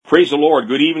Praise the Lord.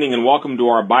 Good evening and welcome to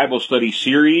our Bible study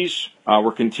series.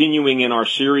 We're continuing in our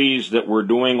series that we're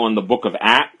doing on the book of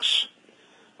Acts.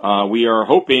 We are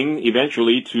hoping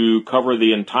eventually to cover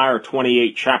the entire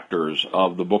 28 chapters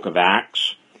of the book of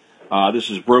Acts. This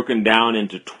is broken down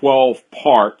into 12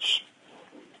 parts.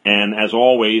 And as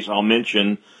always, I'll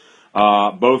mention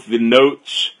both the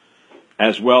notes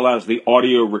as well as the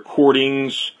audio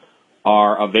recordings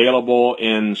are available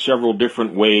in several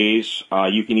different ways.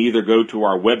 You can either go to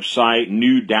our website,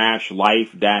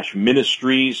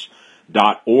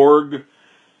 new-life-ministries.org,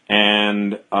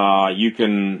 and you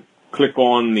can click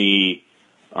on the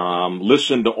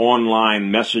listen to online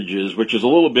messages, which is a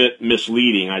little bit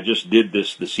misleading. I just did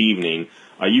this evening.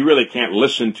 You really can't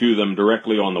listen to them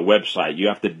directly on the website. You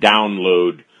have to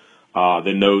download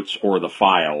the notes or the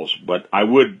files, but I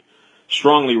would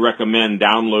strongly recommend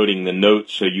downloading the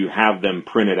notes so you have them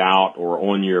printed out or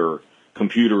on your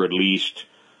computer at least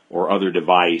or other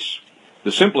device.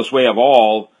 The simplest way of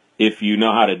all, if you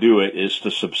know how to do it, is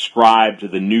to subscribe to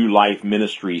the New Life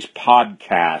Ministries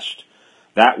podcast.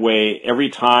 That way, every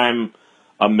time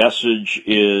a message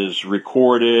is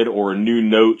recorded or new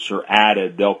notes are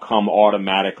added, they'll come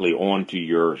automatically onto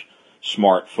your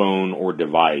smartphone or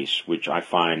device, which I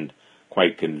find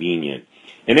quite convenient.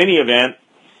 In any event,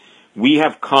 we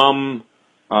have come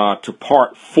to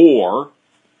part 4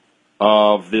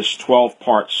 of this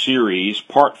 12-part series.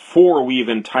 Part 4 we've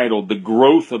entitled The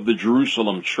Growth of the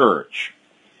Jerusalem Church.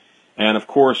 And of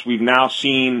course, we've now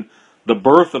seen the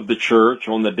birth of the church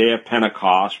on the day of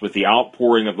Pentecost with the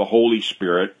outpouring of the Holy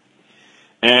Spirit.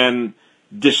 And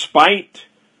despite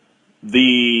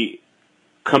the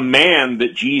command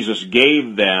that Jesus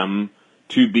gave them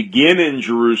to begin in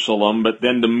Jerusalem, but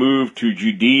then to move to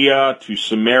Judea, to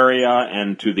Samaria,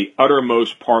 and to the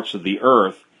uttermost parts of the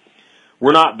earth,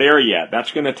 we're not there yet.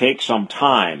 That's going to take some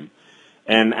time.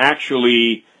 And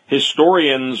actually,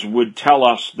 historians would tell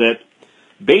us that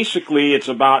basically it's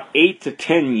about 8 to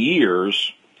 10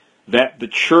 years that the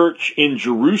church in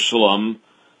Jerusalem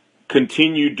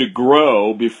continued to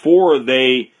grow before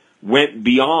they went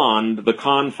beyond the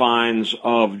confines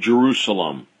of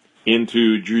Jerusalem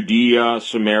into Judea,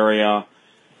 Samaria,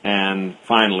 and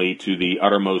finally to the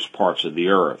uttermost parts of the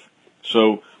earth.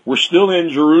 So we're still in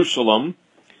Jerusalem.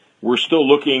 We're still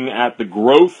looking at the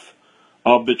growth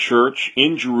of the church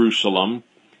in Jerusalem.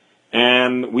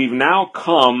 And we've now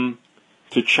come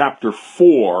to chapter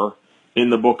 4 in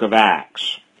the book of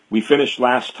Acts. We finished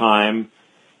last time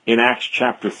in Acts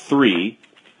chapter 3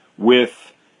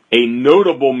 with a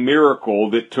notable miracle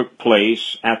that took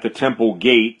place at the temple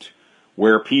gate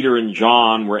where Peter and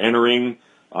John were entering.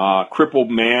 A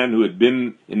crippled man who had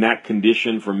been in that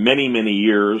condition for many, many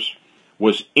years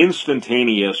was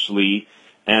instantaneously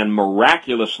and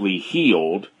miraculously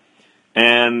healed.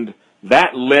 And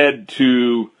that led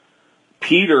to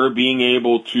Peter being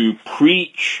able to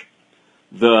preach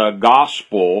the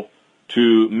gospel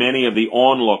to many of the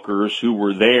onlookers who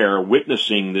were there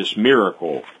witnessing this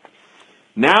miracle.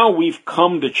 Now we've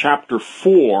come to chapter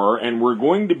 4, and we're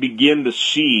going to begin to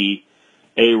see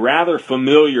a rather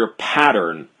familiar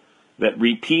pattern that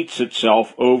repeats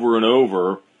itself over and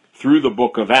over through the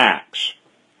book of Acts.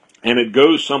 And it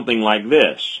goes something like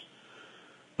this.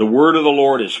 The word of the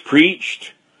Lord is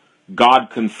preached. God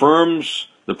confirms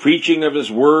the preaching of his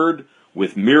word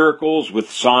with miracles, with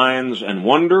signs and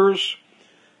wonders.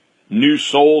 New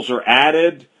souls are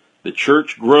added. The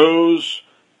church grows.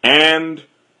 And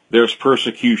there's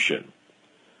persecution.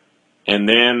 And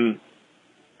then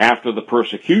after the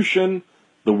persecution,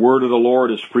 the word of the Lord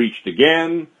is preached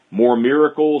again, more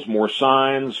miracles, more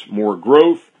signs, more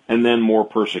growth, and then more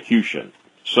persecution.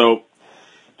 So,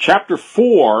 chapter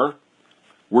 4,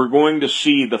 we're going to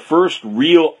see the first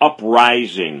real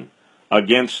uprising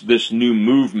against this new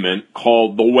movement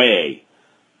called the Way.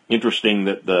 Interesting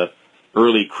that the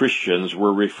early Christians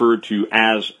were referred to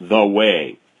as the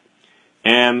Way.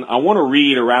 And I want to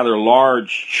read a rather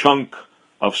large chunk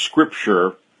of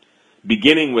Scripture,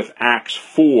 beginning with Acts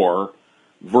 4,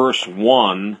 verse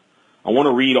 1, I want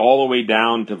to read all the way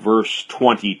down to verse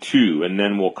 22, and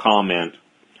then we'll comment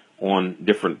on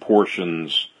different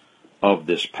portions of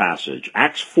this passage.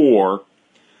 Acts 4,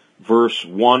 verse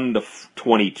 1 to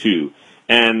 22.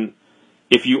 And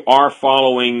if you are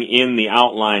following in the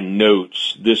outline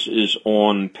notes, this is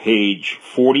on page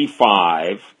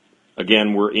 45.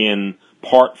 Again, we're in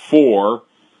part 4,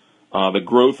 the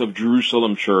growth of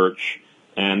Jerusalem Church,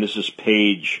 and this is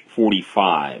page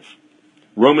 45.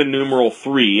 Roman numeral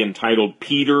 3, entitled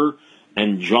Peter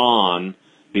and John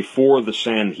before the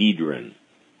Sanhedrin.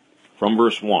 From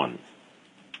verse 1.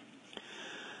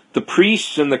 The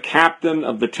priests and the captain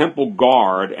of the temple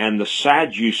guard and the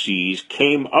Sadducees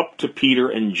came up to Peter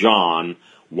and John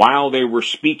while they were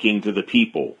speaking to the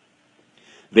people.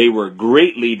 They were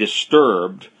greatly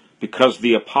disturbed because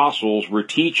the apostles were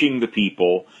teaching the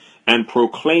people and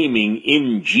proclaiming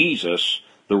in Jesus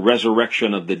the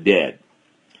resurrection of the dead.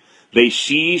 They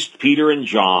seized Peter and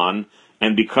John,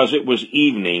 and because it was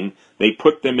evening, they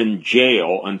put them in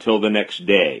jail until the next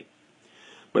day.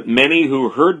 But many who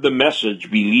heard the message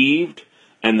believed,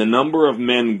 and the number of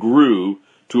men grew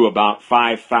to about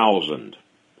 5,000.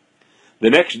 The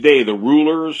next day the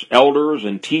rulers, elders,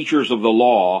 and teachers of the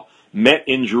law met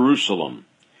in Jerusalem.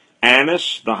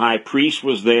 Annas, the high priest,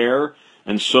 was there,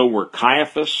 and so were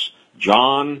Caiaphas,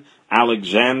 John,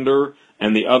 Alexander,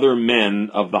 and the other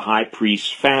men of the high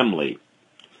priest's family.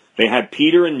 They had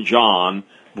Peter and John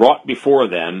brought before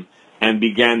them and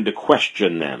began to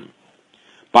question them.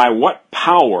 By what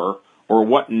power or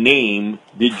what name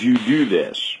did you do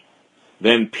this?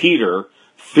 Then Peter,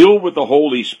 filled with the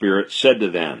Holy Spirit, said to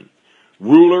them,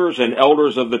 Rulers and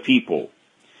elders of the people,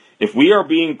 if we are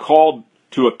being called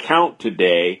to account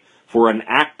today for an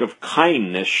act of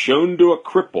kindness shown to a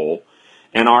cripple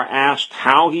and are asked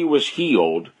how he was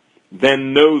healed,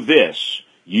 then know this,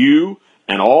 you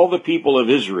and all the people of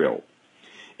Israel.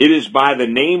 It is by the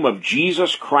name of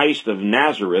Jesus Christ of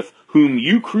Nazareth, whom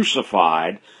you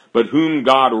crucified, but whom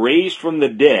God raised from the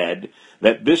dead,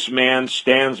 that this man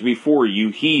stands before you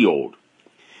healed.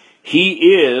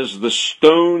 He is the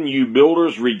stone you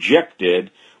builders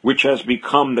rejected, which has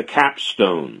become the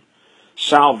capstone.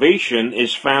 Salvation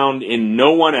is found in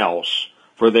no one else,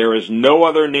 for there is no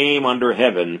other name under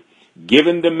heaven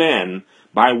given to men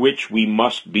by which we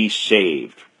must be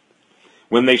saved.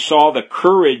 When they saw the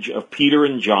courage of Peter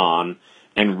and John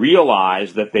and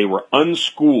realized that they were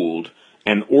unschooled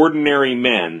and ordinary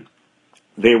men,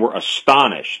 they were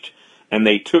astonished, and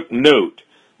they took note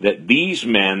that these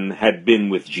men had been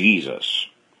with Jesus.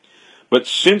 But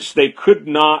since they could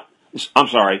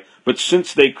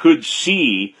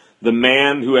see the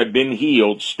man who had been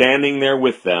healed standing there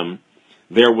with them,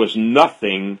 there was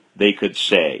nothing they could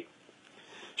say.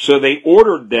 So they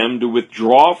ordered them to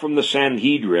withdraw from the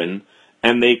Sanhedrin,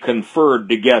 and they conferred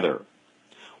together.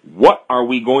 What are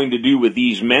we going to do with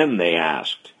these men? They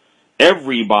asked.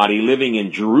 Everybody living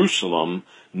in Jerusalem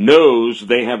knows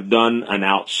they have done an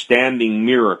outstanding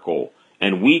miracle,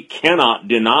 and we cannot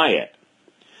deny it.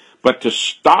 But to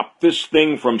stop this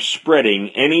thing from spreading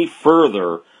any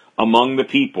further among the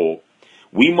people,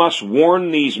 we must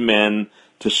warn these men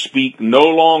to speak no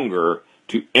longer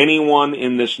to anyone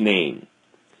in this name.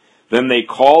 Then they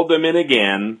called them in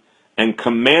again and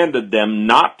commanded them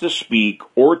not to speak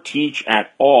or teach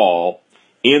at all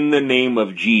in the name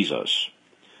of Jesus.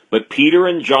 But Peter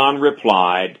and John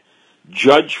replied,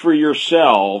 Judge for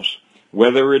yourselves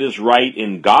whether it is right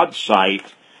in God's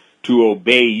sight to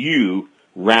obey you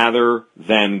rather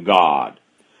than God.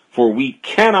 For we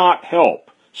cannot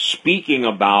help speaking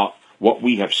about what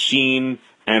we have seen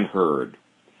and heard.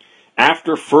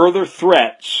 After further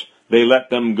threats, they let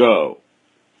them go.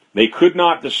 They could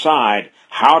not decide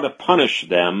how to punish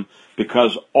them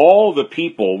because all the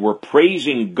people were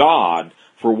praising God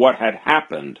for what had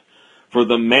happened, for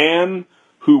the man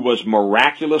who was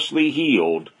miraculously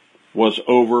healed was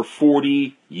over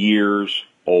 40 years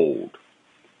old.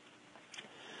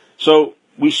 So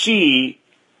we see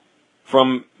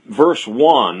from verse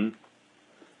 1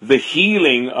 the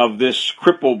healing of this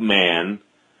crippled man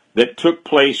that took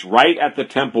place right at the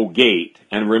temple gate.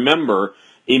 And remember,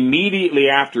 immediately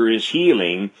after his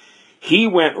healing, he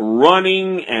went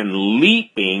running and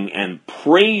leaping and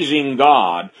praising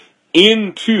God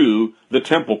into the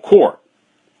temple court.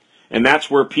 And that's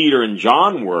where Peter and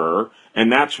John were,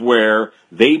 and that's where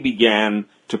they began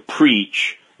to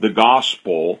preach the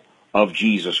gospel of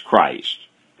Jesus Christ.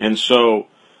 And so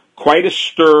quite a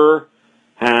stir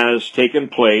has taken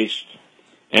place,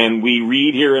 and we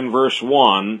read here in verse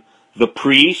 1, the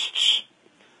priests,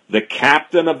 the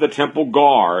captain of the temple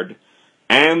guard,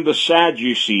 and the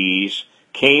Sadducees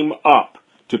came up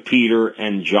to Peter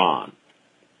and John.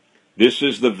 This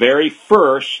is the very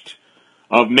first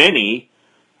of many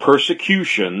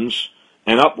persecutions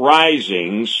and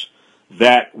uprisings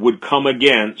that would come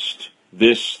against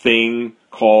this thing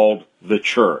called the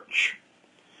church.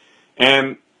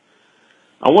 And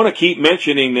I want to keep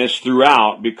mentioning this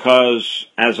throughout because,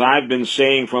 as I've been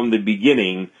saying from the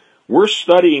beginning, we're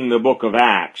studying the book of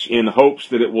Acts in hopes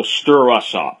that it will stir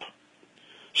us up.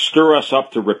 Stir us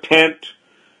up to repent,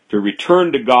 to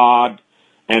return to God,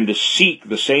 and to seek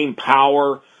the same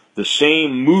power, the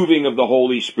same moving of the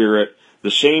Holy Spirit,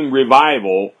 the same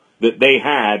revival that they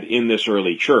had in this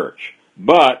early church.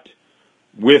 But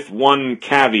with one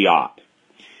caveat.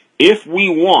 If we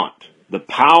want the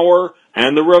power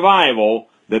and the revival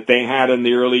that they had in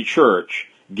the early church,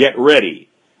 get ready,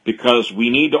 because we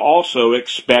need to also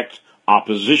expect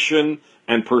opposition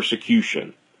and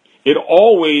persecution. It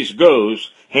always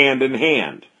goes hand in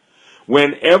hand.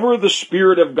 Whenever the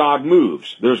Spirit of God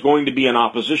moves, there's going to be an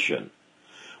opposition.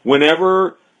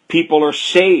 Whenever people are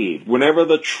saved, whenever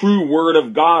the true Word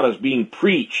of God is being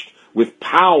preached with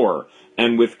power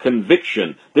and with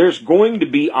conviction, there's going to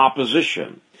be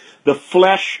opposition. The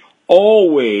flesh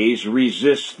always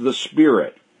resists the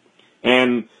Spirit.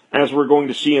 And as we're going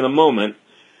to see in a moment,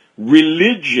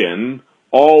 religion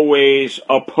always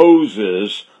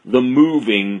opposes the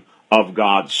moving of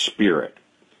God's Spirit.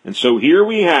 And so here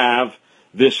we have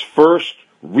this first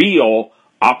real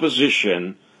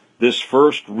opposition, this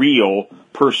first real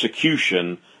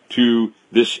persecution to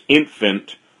this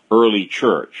infant early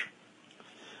church.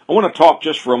 I want to talk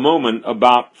just for a moment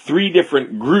about three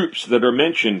different groups that are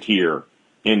mentioned here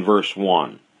in verse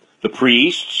 1. The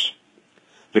priests,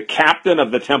 the captain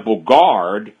of the temple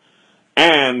guard,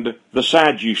 and the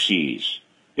Sadducees.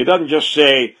 It doesn't just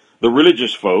say the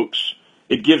religious folks,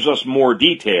 it gives us more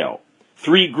detail.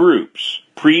 Three groups: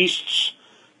 priests,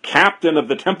 captain of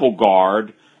the temple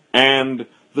guard, and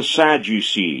the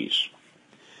Sadducees.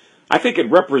 I think it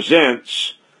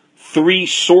represents three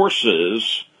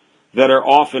sources that are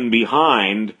often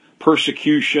behind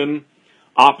persecution,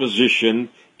 opposition,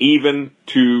 even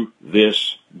to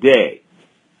this day.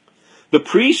 The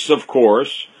priests, of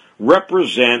course,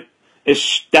 represent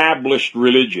established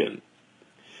religion.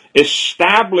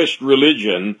 Established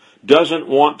religion doesn't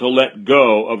want to let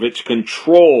go of its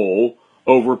control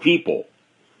over people.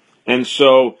 And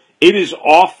so it is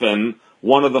often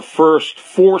one of the first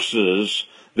forces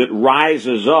that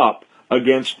rises up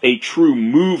against a true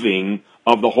moving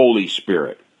of the Holy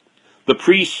Spirit. The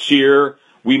priests here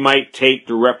we might take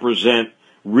to represent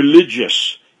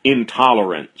religious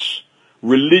intolerance,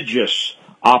 religious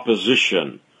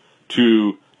opposition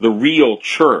to the real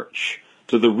church,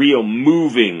 to the real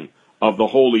moving of the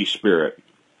Holy Spirit.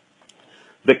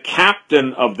 The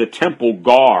captain of the temple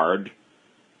guard,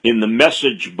 in the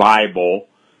Message Bible,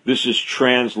 this is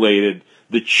translated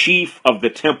the chief of the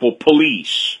temple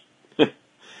police.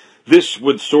 This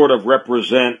would sort of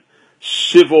represent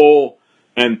civil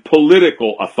and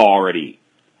political authority.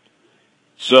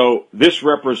 So this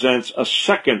represents a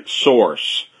second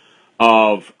source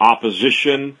of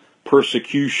opposition,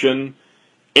 persecution,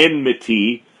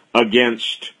 enmity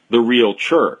against the real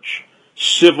church.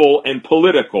 Civil and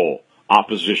political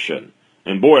opposition.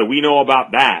 And boy, we know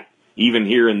about that even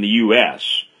here in the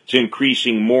U.S. It's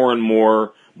increasing more and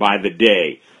more by the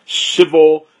day.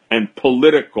 Civil and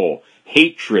political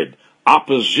hatred,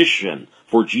 opposition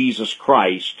for Jesus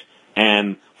Christ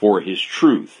and for His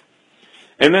truth.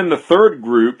 And then the third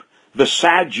group, the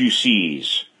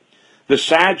Sadducees. The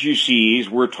Sadducees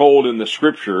were told in the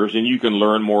Scriptures, and you can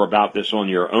learn more about this on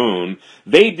your own,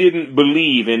 they didn't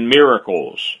believe in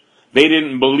miracles. They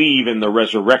didn't believe in the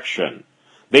resurrection.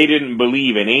 They didn't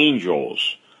believe in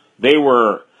angels. They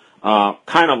were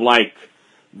kind of like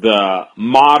the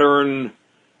modern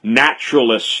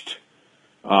naturalist,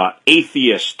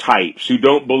 atheist types who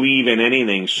don't believe in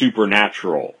anything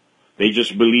supernatural. They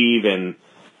just believe in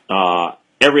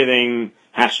everything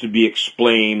has to be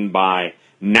explained by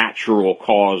natural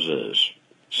causes.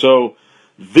 So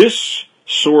this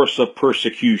source of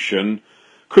persecution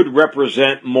could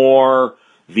represent more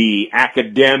the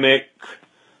academic,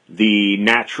 the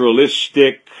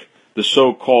naturalistic, the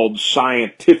so-called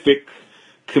scientific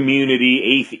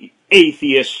community,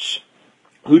 atheists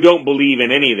who don't believe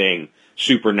in anything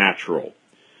supernatural.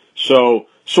 So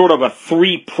sort of a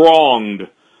three-pronged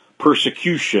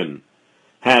persecution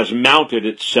has mounted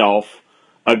itself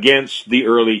against the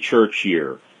early church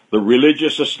here. The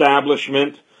religious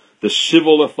establishment, the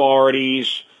civil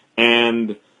authorities,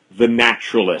 and the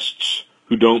naturalists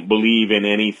who don't believe in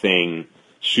anything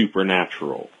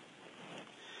supernatural.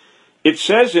 It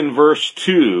says in verse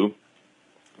 2,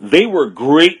 they were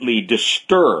greatly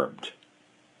disturbed.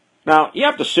 Now, you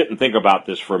have to sit and think about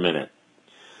this for a minute.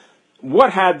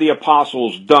 What had the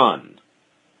apostles done?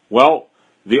 Well,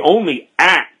 the only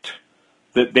act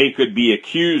that they could be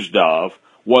accused of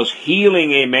was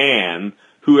healing a man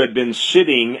who had been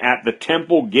sitting at the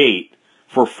temple gate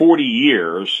for 40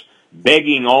 years,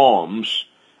 begging alms,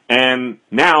 and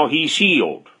now he's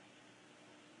healed.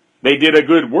 They did a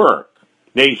good work.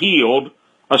 They healed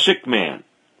a sick man.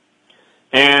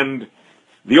 And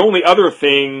the only other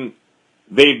thing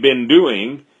they've been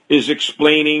doing is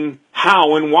explaining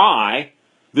how and why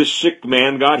this sick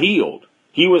man got healed.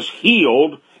 He was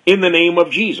healed in the name of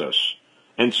Jesus.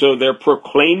 And so they're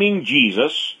proclaiming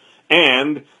Jesus,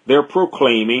 and they're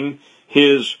proclaiming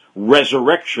his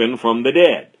resurrection from the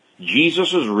dead.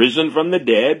 Jesus is risen from the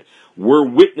dead. We're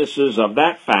witnesses of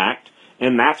that fact,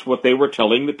 and that's what they were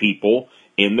telling the people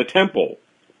in the temple.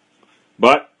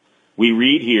 But we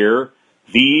read here,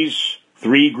 these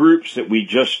three groups that we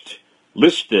just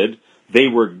listed, they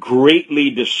were greatly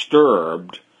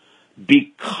disturbed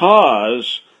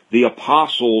because the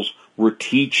apostles were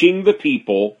teaching the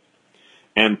people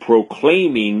and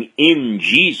proclaiming in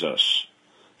Jesus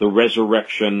the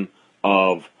resurrection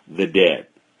of the dead.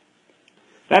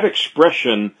 That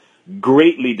expression,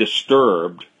 greatly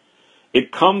disturbed,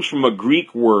 it comes from a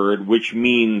Greek word which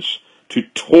means to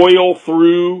toil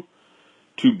through,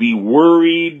 to be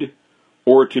worried,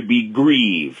 or to be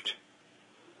grieved.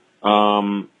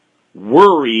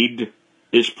 Worried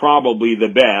is probably the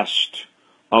best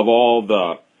of all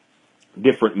the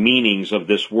different meanings of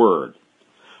this word.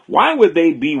 Why would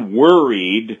they be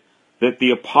worried that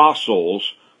the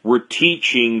apostles were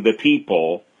teaching the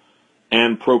people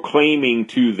and proclaiming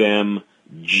to them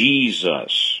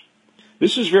Jesus?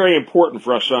 This is very important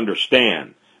for us to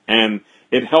understand, and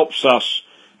it helps us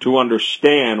to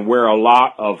understand where a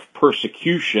lot of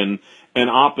persecution and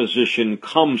opposition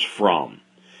comes from.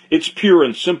 It's pure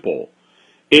and simple.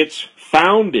 It's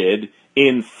founded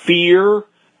in fear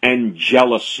and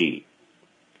jealousy.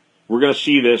 We're going to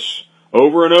see this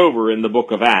over and over in the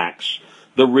book of Acts.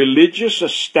 The religious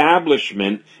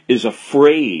establishment is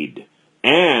afraid,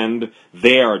 and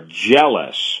they are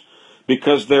jealous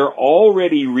because they're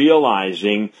already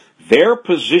realizing their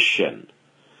position,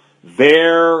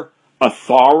 their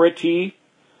authority,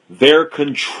 their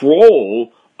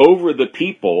control over the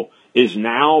people is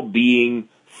now being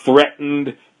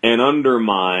threatened and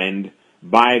undermined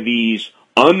by these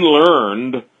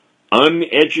unlearned,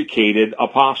 uneducated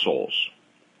apostles.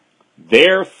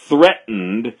 They're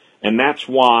threatened, and that's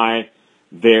why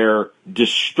they're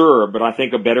disturbed. But I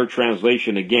think a better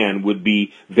translation, again, would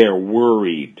be they're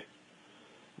worried.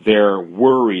 They're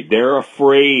worried. They're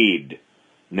afraid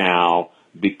now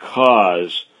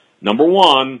because, number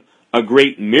one, a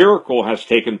great miracle has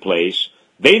taken place.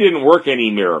 They didn't work any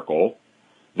miracle.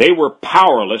 They were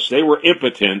powerless. They were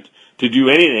impotent to do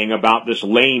anything about this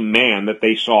lame man that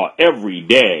they saw every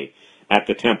day at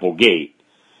the temple gate.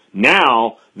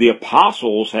 Now, the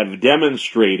apostles have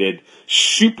demonstrated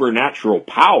supernatural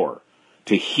power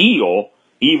to heal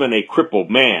even a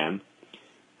crippled man,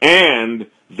 and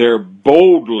they're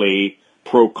boldly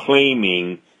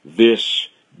proclaiming this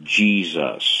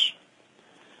Jesus.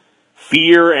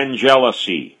 Fear and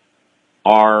jealousy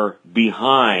are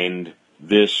behind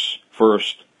this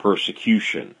first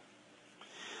persecution.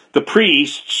 The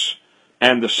priests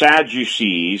and the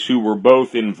Sadducees, who were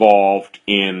both involved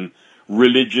in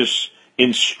religious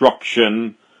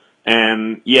instruction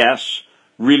and, yes,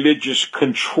 religious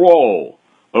control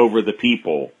over the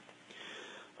people,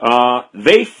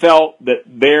 they felt that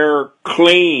their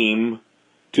claim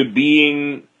to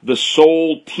being the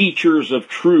sole teachers of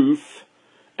truth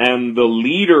and the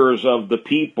leaders of the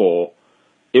people,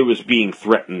 it was being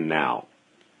threatened now,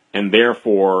 and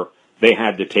therefore they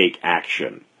had to take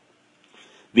action.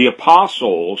 The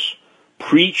apostles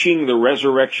preaching the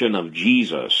resurrection of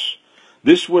Jesus,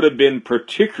 this would have been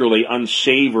particularly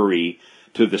unsavory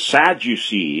to the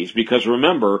Sadducees because,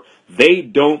 remember, they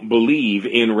don't believe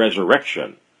in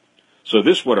resurrection. So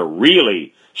this would have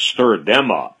really stirred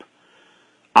them up.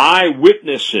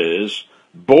 Eyewitnesses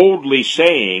boldly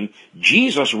saying,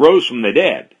 Jesus rose from the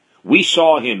dead. We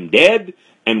saw him dead,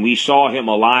 and we saw him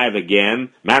alive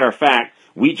again. Matter of fact,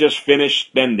 we just finished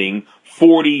spending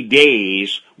 40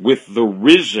 days with the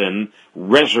risen,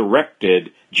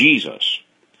 resurrected Jesus.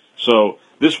 So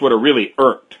this would have really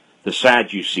irked the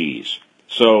Sadducees.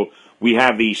 So we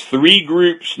have these three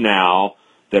groups now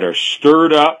that are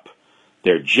stirred up,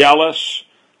 they're jealous,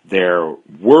 they're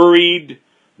worried,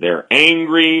 they're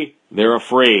angry, they're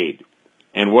afraid.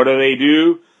 And what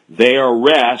do? They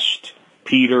arrest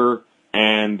Peter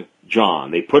and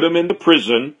John. They put them into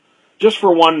prison just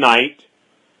for one night,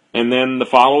 and then the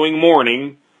following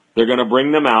morning they're going to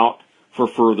bring them out for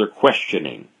further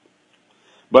questioning.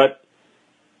 But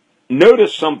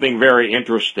notice something very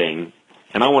interesting,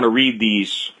 and I want to read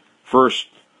these first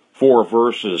 4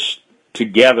 verses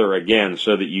together again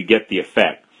so that you get the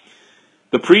effect.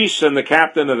 The priests and the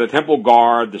captain of the temple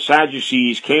guard, the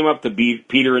Sadducees, came up to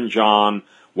Peter and John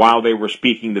while they were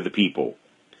speaking to the people.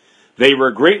 They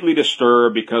were greatly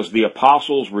disturbed because the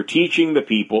apostles were teaching the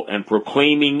people and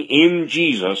proclaiming in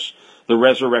Jesus the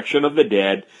resurrection of the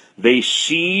dead. They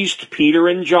seized Peter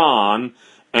and John,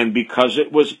 and because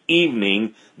it was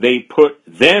evening, they put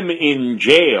them in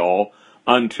jail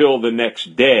until the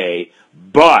next day,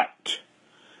 but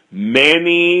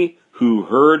many who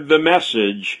heard the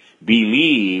message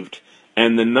believed,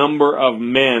 and the number of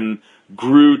men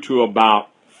grew to about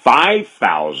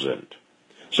 5,000.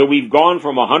 So we've gone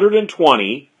from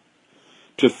 120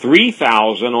 to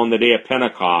 3,000 on the day of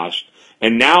Pentecost,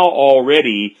 and now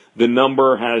already the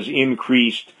number has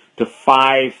increased to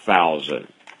 5,000.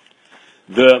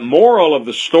 The moral of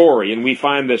the story, and we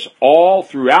find this all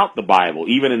throughout the Bible,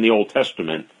 even in the Old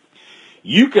Testament,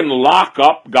 you can lock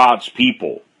up God's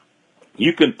people.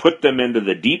 You can put them into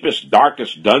the deepest,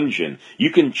 darkest dungeon.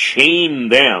 You can chain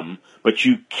them, but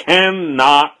you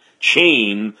cannot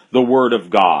chain the Word of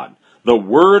God. The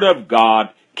Word of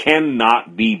God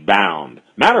cannot be bound.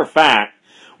 Matter of fact,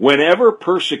 whenever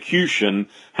persecution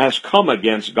has come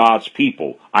against God's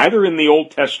people, either in the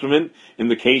Old Testament, in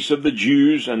the case of the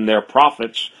Jews and their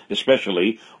prophets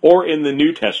especially, or in the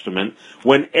New Testament,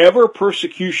 whenever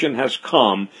persecution has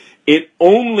come, it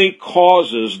only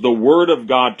causes the Word of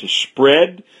God to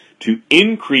spread, to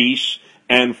increase,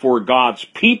 and for God's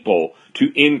people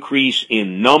to increase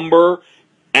in number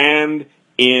and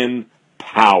in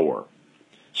power.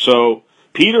 So,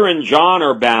 Peter and John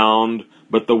are bound,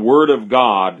 but the Word of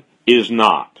God is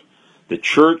not. The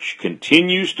church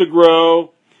continues to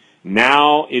grow.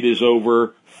 Now it is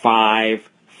over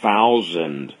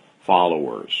 5,000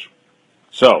 followers.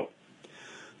 So,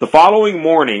 the following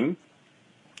morning,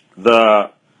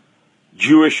 the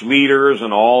Jewish leaders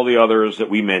and all the others that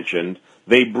we mentioned,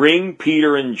 they bring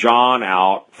Peter and John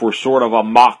out for sort of a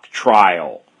mock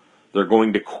trial. They're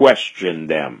going to question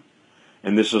them.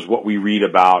 And this is what we read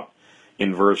about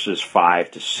in verses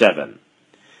 5 to 7.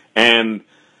 And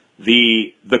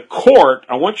the court,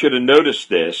 I want you to notice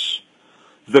this,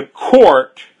 the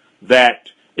court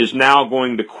that is now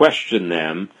going to question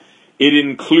them, it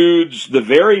includes the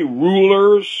very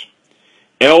rulers,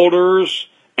 elders,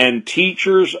 and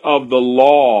teachers of the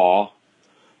law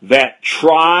that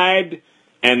tried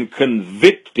and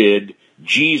convicted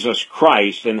Jesus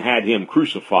Christ and had him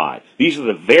crucified. These are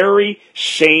the very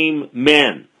same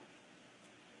men.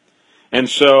 And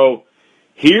so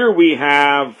here we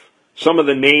have some of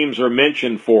the names are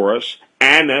mentioned for us.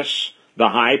 Annas, the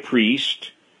high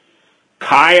priest,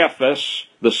 Caiaphas,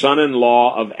 the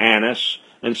son-in-law of Annas,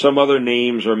 and some other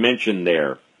names are mentioned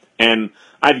there. And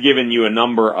I've given you a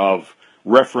number of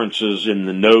references in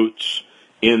the notes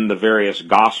in the various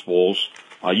Gospels.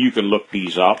 You can look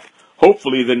these up.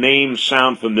 Hopefully the names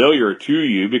sound familiar to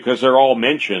you because they're all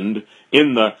mentioned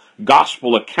in the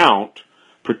Gospel account,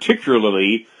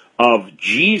 particularly of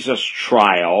Jesus'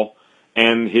 trial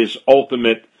and his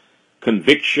ultimate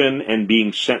conviction and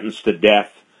being sentenced to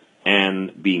death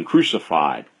and being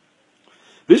crucified.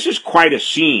 This is quite a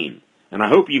scene, and I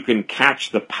hope you can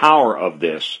catch the power of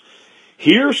this.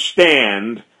 Here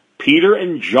stand Peter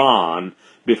and John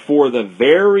before the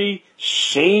very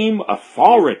same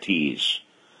authorities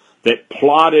that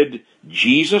plotted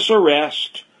Jesus'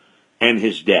 arrest and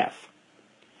his death.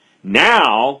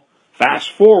 Now, fast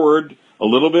forward a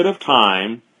little bit of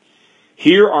time,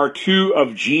 here are two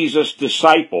of Jesus'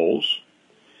 disciples.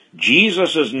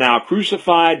 Jesus is now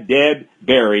crucified, dead,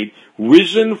 buried,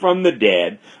 risen from the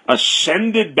dead,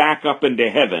 ascended back up into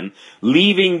heaven,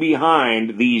 leaving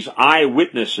behind these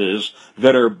eyewitnesses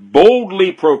that are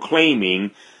boldly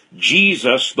proclaiming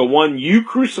Jesus, the one you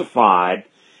crucified,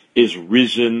 is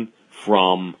risen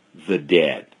from the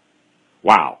dead.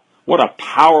 Wow, what a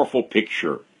powerful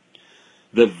picture.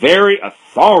 The very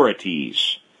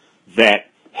authorities that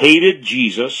hated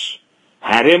Jesus,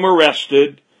 had him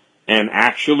arrested, and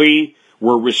actually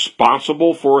were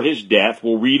responsible for his death.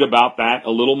 We'll read about that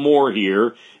a little more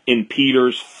here in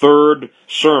Peter's third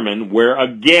sermon, where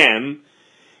again,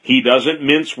 he doesn't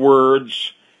mince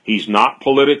words. He's not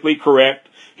politically correct.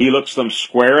 He looks them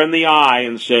square in the eye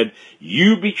and said,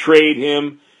 you betrayed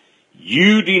him,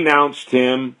 you denounced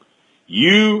him,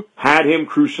 you had him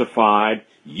crucified,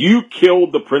 you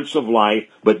killed the Prince of Life,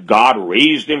 but God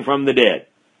raised him from the dead.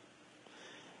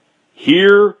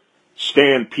 Here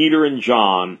stand Peter and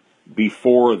John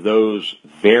before those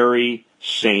very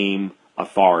same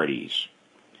authorities.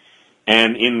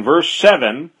 And in verse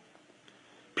 7,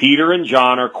 Peter and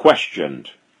John are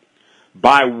questioned.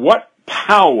 By what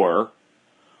power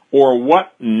or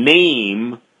what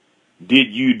name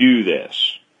did you do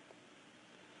this?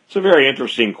 It's a very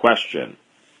interesting question.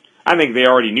 I think they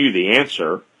already knew the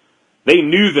answer. They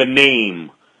knew the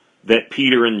name that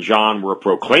Peter and John were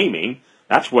proclaiming.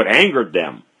 That's what angered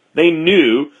them. They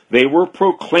knew they were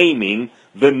proclaiming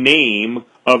the name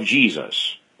of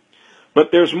Jesus.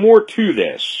 But there's more to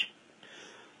this.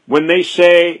 When they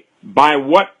say, by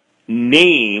what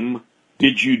name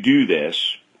did you do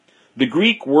this? The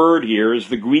Greek word here is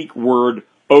the Greek word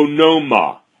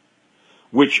onoma,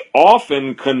 which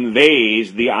often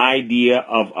conveys the idea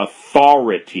of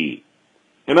authority.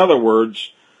 In other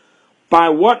words, by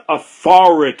what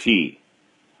authority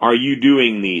are you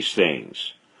doing these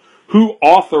things? Who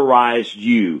authorized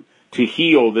you to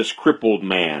heal this crippled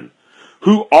man?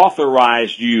 Who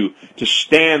authorized you to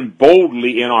stand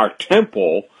boldly in our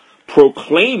temple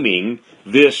proclaiming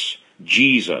this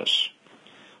Jesus?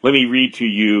 Let me read to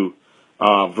you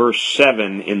verse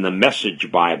 7 in the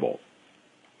Message Bible.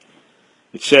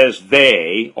 It says,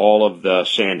 they, all of the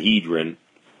Sanhedrin,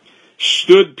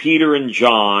 stood Peter and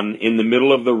John in the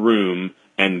middle of the room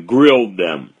and grilled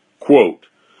them. Quote,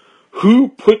 who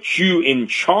put you in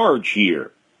charge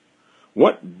here?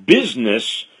 What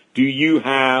business do you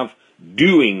have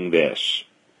doing this?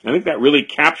 I think that really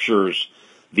captures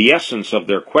the essence of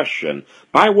their question.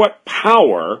 By what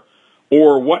power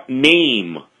or what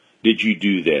name did you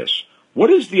do this? What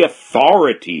is the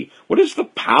authority? What is the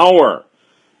power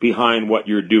behind what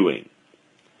you're doing?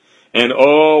 And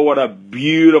oh, what a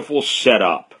beautiful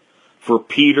setup for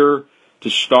Peter to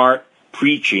start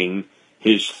preaching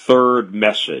his third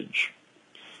message.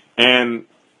 And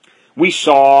we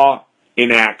saw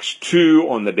in Acts 2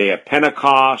 on the day of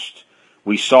Pentecost,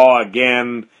 we saw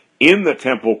again in the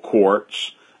temple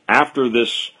courts after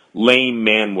this lame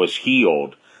man was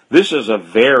healed. This is a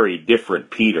very different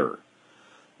Peter.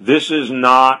 This is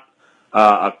not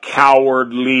a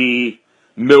cowardly,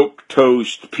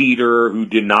 milquetoast Peter who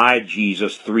denied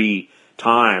Jesus 3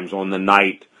 times on the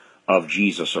night of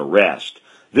Jesus' arrest.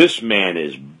 This man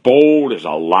is bold as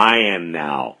a lion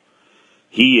now.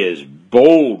 He is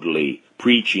boldly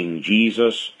preaching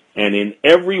Jesus, and in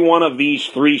every one of these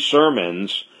 3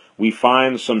 sermons, we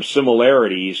find some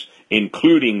similarities,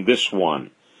 including this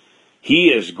one. He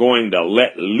is going to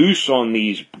let loose on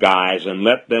these guys and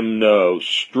let them know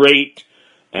straight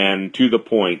and to the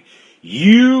point.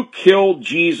 You killed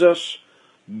Jesus.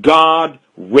 God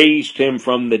raised him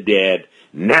from the dead.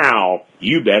 Now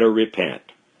you better repent.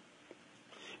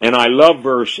 And I love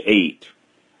verse 8.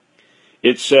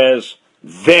 It says,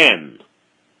 then,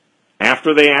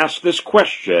 after they ask this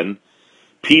question,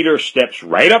 Peter steps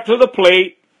right up to the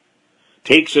plate,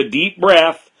 takes a deep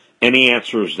breath, and he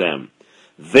answers them.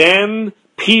 Then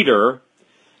Peter,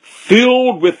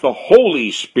 filled with the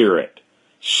Holy Spirit,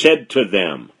 said to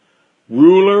them,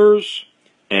 rulers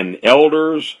and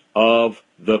elders of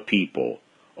the people.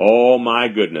 Oh my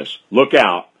goodness, look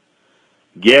out.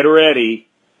 Get ready.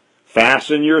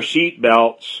 Fasten your seat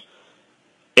belts.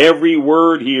 Every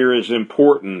word here is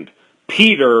important.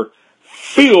 Peter,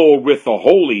 filled with the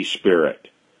Holy Spirit,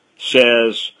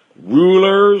 says,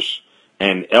 rulers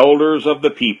and elders of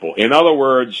the people. In other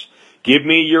words, give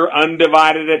me your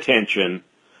undivided attention.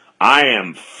 I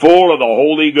am full of the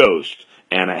Holy Ghost,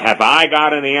 and have I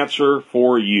got an answer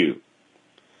for you?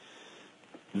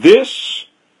 This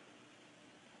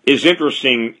is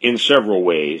interesting in several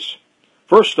ways.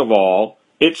 First of all,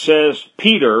 it says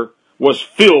Peter was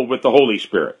filled with the Holy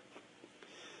Spirit.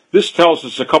 This tells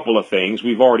us a couple of things.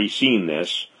 We've already seen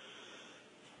this.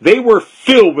 They were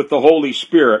filled with the Holy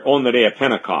Spirit on the day of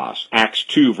Pentecost. Acts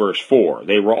 2 verse 4.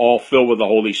 They were all filled with the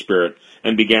Holy Spirit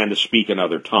and began to speak in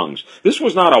other tongues. This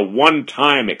was not a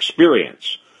one-time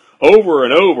experience. Over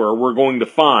and over, we're going to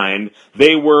find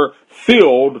they were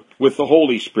filled with the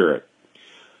Holy Spirit.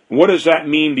 What does that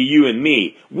mean to you and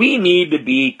me? We need to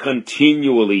be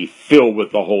continually filled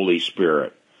with the Holy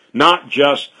Spirit. Not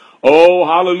just, oh,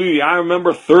 hallelujah, I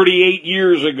remember 38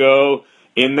 years ago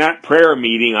in that prayer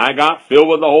meeting, I got filled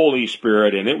with the Holy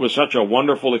Spirit, and it was such a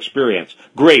wonderful experience.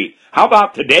 Great. How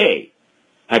about today?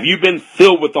 Have you been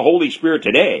filled with the Holy Spirit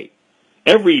today?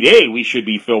 Every day we should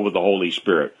be filled with the Holy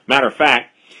Spirit. Matter of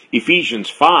fact, Ephesians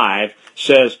 5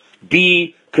 says,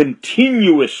 be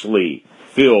continuously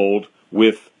filled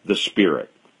with the Spirit.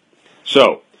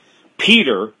 So,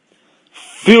 Peter,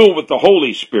 filled with the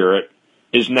Holy Spirit,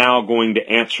 is now going to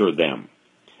answer them.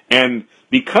 And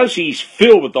because he's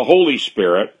filled with the Holy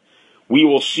Spirit, we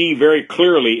will see very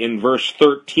clearly in verse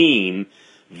 13,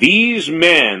 these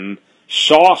men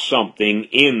saw something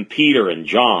in Peter and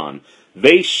John.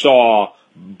 They saw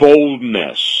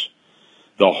boldness.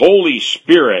 The Holy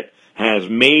Spirit has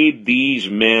made these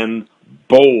men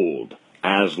bold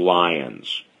as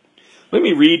lions. Let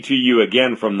me read to you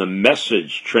again from the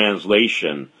Message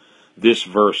translation, this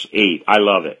verse 8. I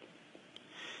love it.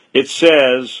 It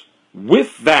says,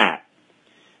 with that,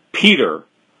 Peter,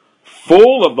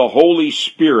 full of the Holy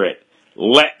Spirit,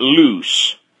 let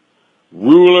loose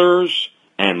rulers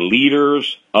and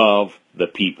leaders of the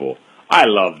people. I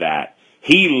love that.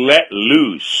 He let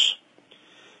loose.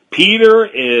 Peter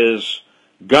is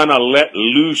gonna let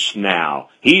loose now.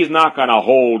 He's not gonna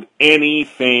hold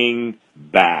anything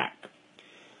back.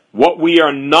 What we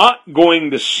are not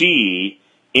going to see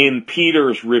in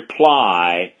Peter's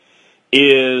reply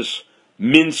is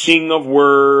mincing of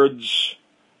words,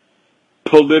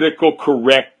 political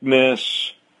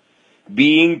correctness,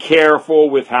 being careful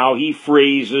with how he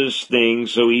phrases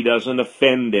things so he doesn't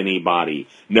offend anybody.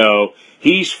 No,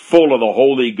 he's full of the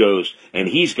Holy Ghost, and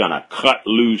he's going to cut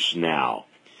loose now.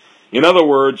 In other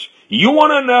words, you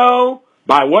want to know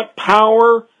by what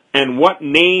power and what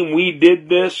name we did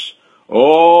this?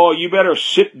 Oh, you better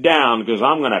sit down, because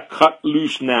I'm going to cut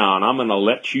loose now, and I'm going to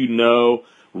let you know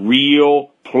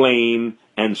real, plain,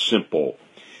 and simple.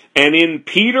 And in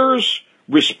Peter's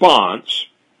response,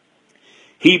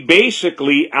 he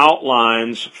basically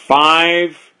outlines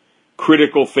 5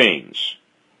 critical things.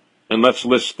 And let's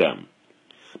list them.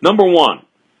 Number 1,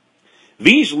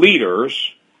 these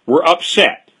leaders were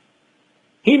upset.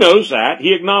 He knows that.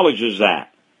 He acknowledges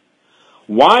that.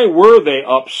 Why were they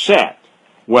upset?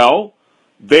 Well,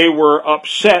 they were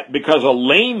upset because a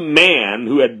lame man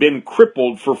who had been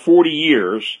crippled for 40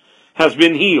 years has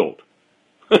been healed.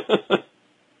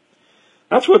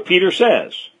 That's what Peter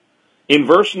says. In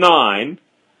verse 9,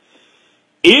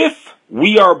 if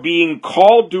we are being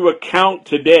called to account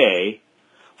today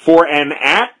for an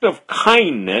act of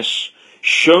kindness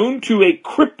shown to a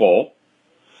cripple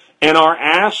and are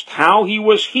asked how he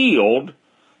was healed,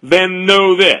 then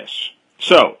know this.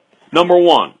 So, number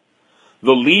 1,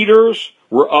 the leaders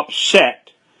were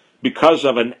upset because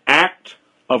of an act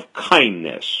of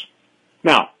kindness.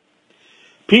 Now,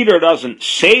 Peter doesn't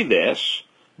say this,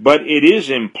 but it is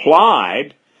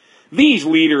implied. These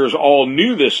leaders all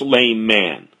knew this lame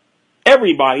man.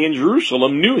 Everybody in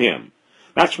Jerusalem knew him.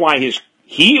 That's why his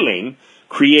healing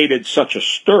created such a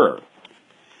stir.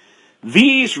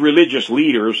 These religious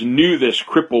leaders knew this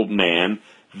crippled man.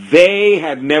 They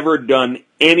had never done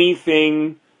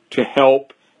anything to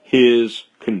help his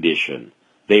condition.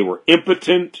 They were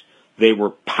impotent. They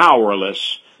were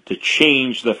powerless to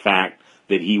change the fact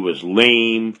that he was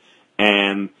lame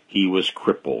and he was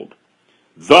crippled.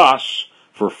 Thus,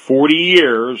 for 40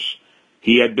 years,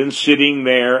 he had been sitting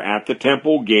there at the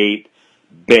temple gate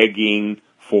begging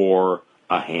for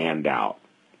a handout.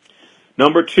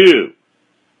 Number 2,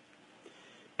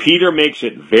 Peter makes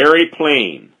it very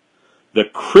plain. The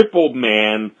crippled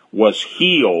man was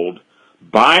healed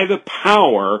by the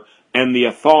power and the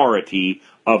authority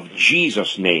of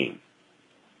Jesus' name.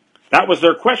 That was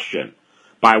their question.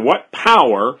 By what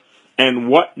power and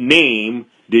what name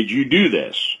did you do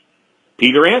this?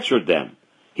 Peter answered them.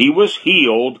 He was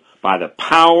healed by the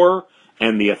power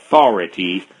and the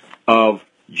authority of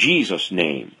Jesus'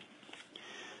 name.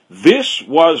 This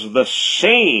was the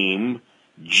same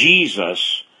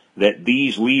Jesus that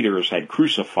these leaders had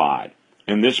crucified.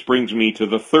 And this brings me to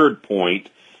the third point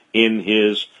in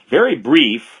his very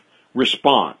brief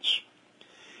response.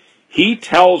 He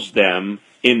tells them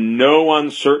in no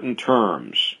uncertain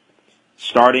terms,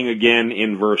 starting again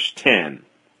in verse 10,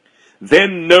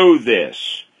 then know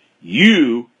this,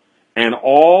 you and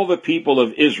all the people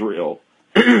of Israel,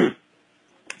 it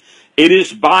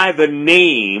is by the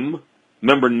name,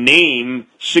 remember name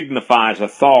signifies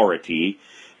authority,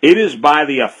 it is by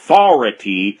the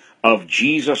authority of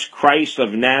Jesus Christ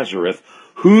of Nazareth,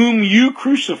 whom you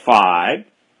crucified,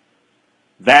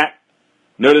 that,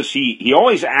 notice he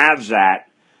always adds that,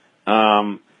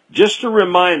 just to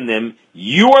remind them,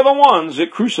 you are the ones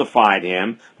that crucified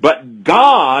him, but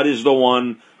God is the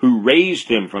one who raised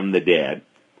him from the dead.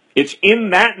 It's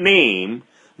in that name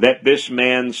that this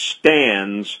man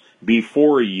stands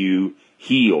before you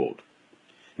healed.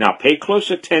 Now pay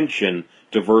close attention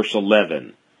to verse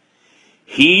 11.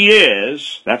 He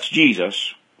is, that's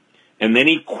Jesus, and then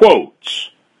he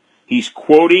quotes. He's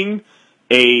quoting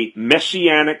a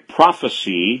messianic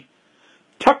prophecy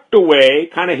tucked away,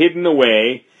 kind of hidden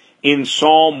away, in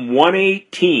Psalm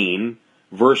 118,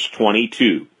 verse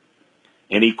 22.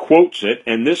 And he quotes it,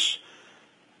 and this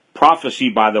prophecy,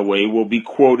 by the way, will be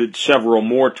quoted several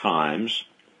more times.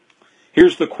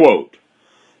 Here's the quote.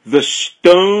 The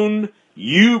stone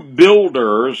you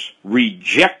builders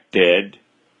rejected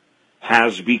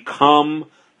has become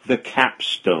the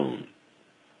capstone.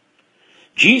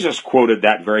 Jesus quoted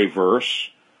that very verse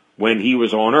when he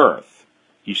was on earth.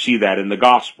 You see that in the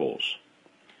Gospels.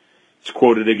 It's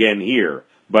quoted again here,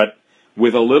 but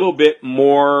with a little bit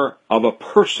more of a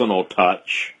personal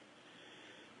touch.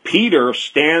 Peter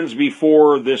stands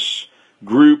before this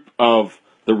group of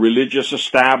the religious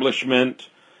establishment,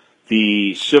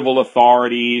 the civil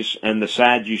authorities, and the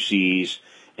Sadducees,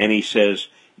 and he says,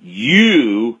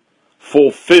 you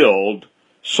fulfilled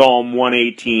Psalm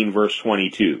 118, verse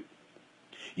 22.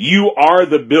 You are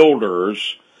the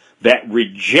builders that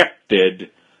rejected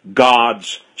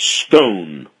God's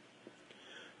stone,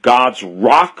 God's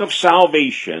rock of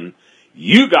salvation.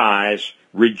 You guys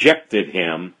rejected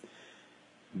him,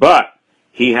 but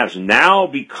he has now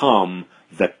become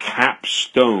the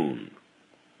capstone.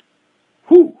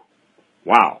 Whew!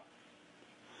 Wow.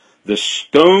 The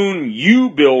stone you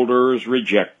builders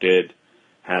rejected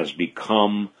has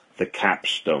become the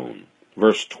capstone.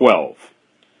 Verse 12.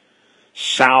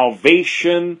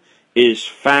 Salvation is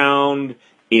found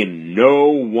in no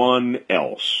one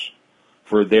else,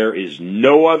 for there is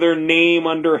no other name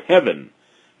under heaven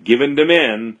given to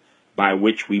men by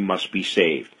which we must be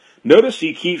saved. Notice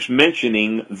he keeps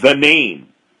mentioning the name.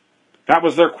 That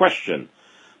was their question.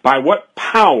 By what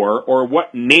power or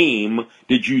what name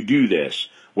did you do this?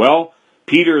 Well,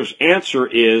 Peter's answer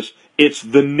is, it's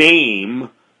the name,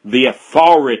 the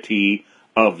authority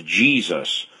of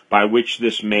Jesus by which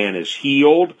this man is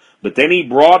healed, but then he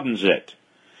broadens it.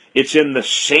 It's in the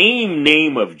same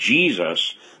name of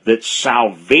Jesus that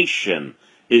salvation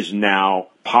is now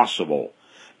possible.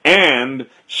 And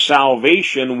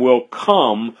salvation will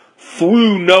come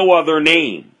through no other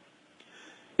name.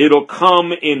 It'll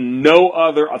come in no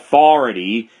other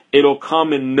authority. It'll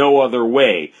come in no other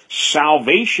way.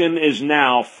 Salvation is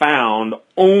now found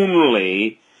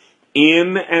only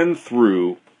in and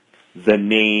through the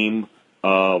name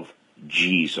of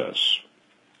Jesus.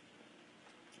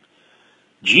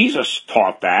 Jesus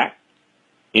taught that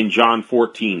in John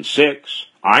 14:6.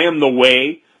 I am the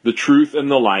way, the truth, and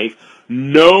the life.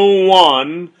 No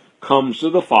one comes to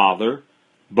the Father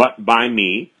but by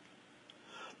me.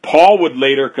 Paul would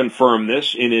later confirm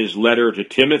this in his letter to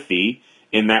Timothy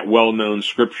in that well-known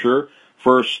scripture,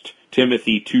 1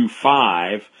 Timothy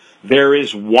 2:5. There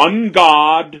is one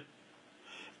God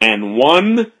and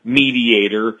one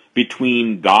mediator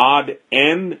between God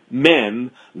and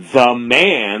men, the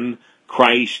man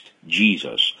Christ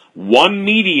Jesus. One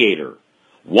mediator,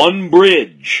 one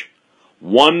bridge,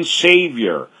 one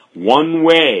Savior, one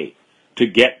way to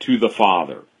get to the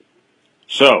Father.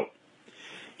 So,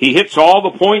 he hits all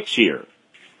the points here.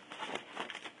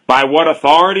 By what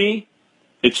authority?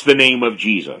 It's the name of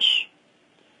Jesus.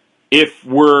 If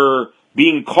we're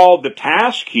being called to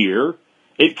task here,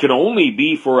 it can only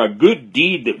be for a good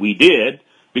deed that we did,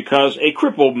 because a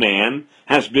crippled man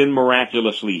has been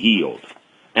miraculously healed.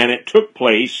 And it took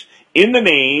place in the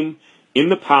name, in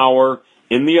the power,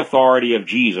 in the authority of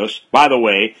Jesus. By the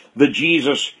way, the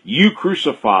Jesus you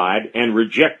crucified and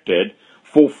rejected,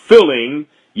 fulfilling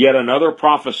yet another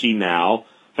prophecy now,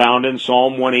 found in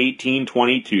Psalm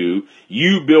 118:22.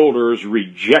 You builders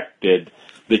rejected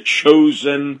the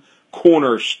chosen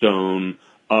cornerstone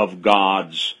of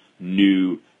God's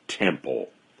new temple.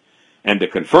 And to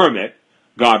confirm it,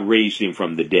 God raised him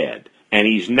from the dead. And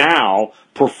he's now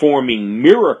performing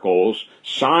miracles,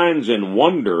 signs, and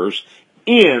wonders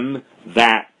in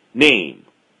that name,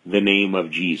 the name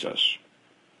of Jesus.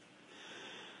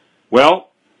 Well,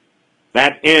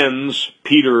 that ends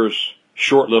Peter's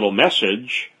short little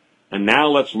message, and now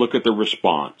let's look at the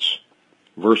response.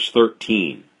 Verse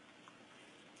 13.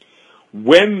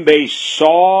 When they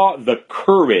saw the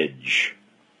courage,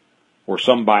 or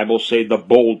some Bibles say the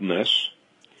boldness,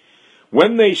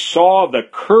 when they saw the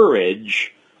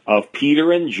courage of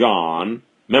Peter and John,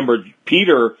 remember,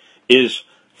 Peter is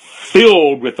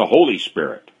filled with the Holy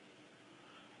Spirit.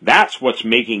 That's what's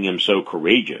making him so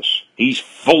courageous. He's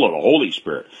full of the Holy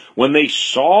Spirit. When they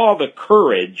saw the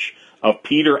courage of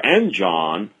Peter and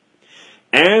John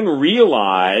and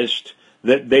realized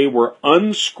that they were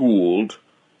unschooled,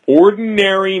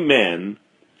 ordinary men,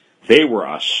 they were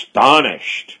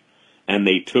astonished, and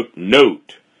they took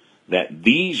note that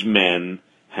these men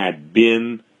had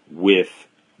been with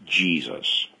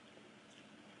Jesus.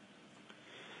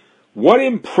 What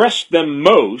impressed them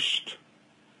most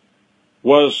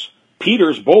was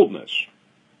Peter's boldness.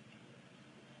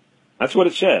 That's what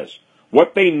it says.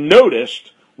 What they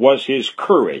noticed was his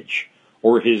courage,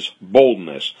 or his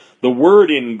boldness. The word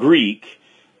in Greek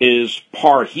is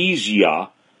parrhesia.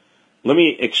 Let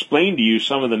me explain to you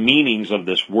some of the meanings of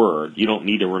this word. You don't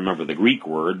need to remember the Greek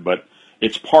word, but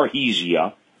it's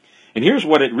parrhesia. And here's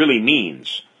what it really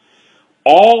means.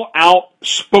 All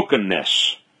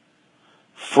outspokenness,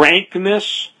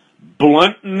 frankness,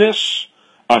 bluntness,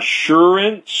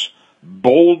 assurance,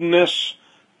 boldness,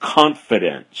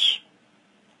 confidence.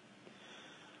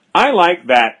 I like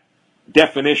that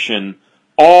definition,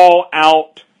 all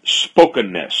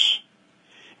outspokenness.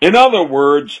 In other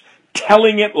words,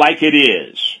 telling it like it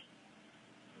is.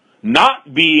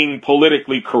 Not being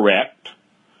politically correct,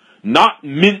 not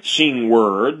mincing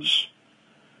words,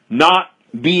 not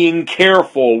being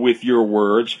careful with your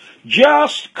words,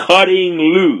 just cutting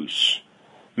loose.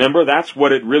 Remember, that's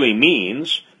what it really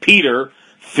means. Peter,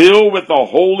 filled with the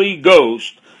Holy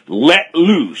Ghost, let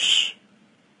loose.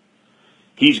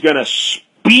 He's going to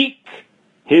speak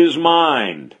his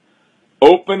mind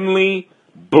openly,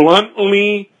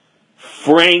 bluntly,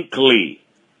 frankly,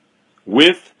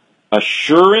 with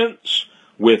assurance,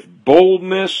 with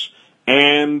boldness,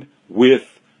 and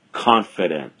with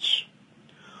confidence.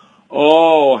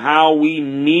 Oh, how we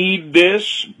need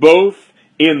this, both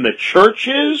in the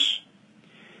churches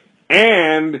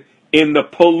and in the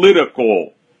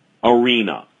political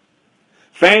arena.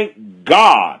 Thank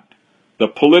God the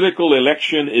political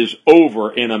election is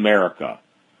over in America.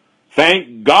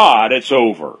 Thank God it's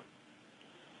over.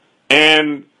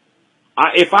 And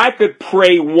if I could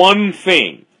pray one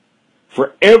thing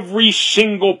for every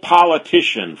single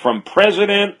politician, from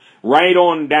president right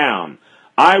on down,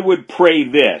 I would pray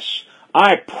this.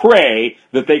 I pray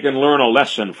that they can learn a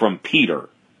lesson from Peter.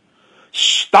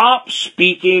 Stop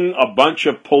speaking a bunch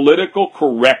of political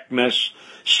correctness.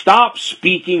 Stop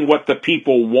speaking what the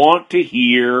people want to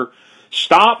hear.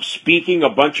 Stop speaking a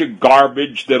bunch of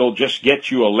garbage that'll just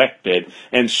get you elected,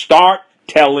 and start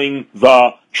telling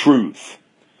the truth.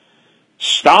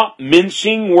 Stop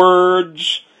mincing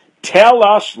words. Tell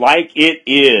us like it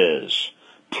is.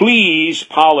 Please,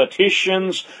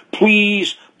 politicians,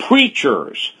 please,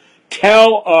 preachers,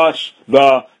 tell us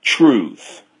the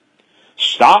truth.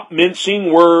 Stop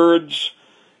mincing words.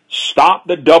 Stop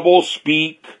the double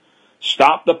speak.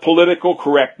 Stop the political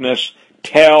correctness.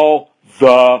 Tell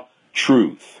the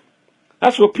truth.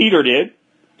 That's what Peter did.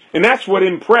 And that's what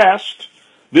impressed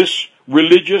this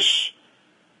religious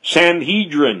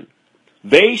Sanhedrin.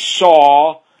 They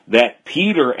saw that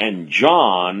Peter and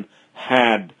John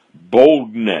had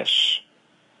boldness.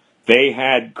 They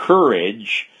had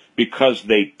courage because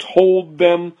they told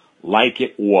them like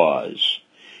it was.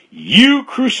 You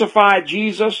crucified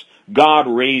Jesus, God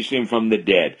raised him from the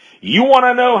dead. You want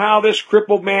to know how this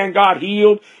crippled man got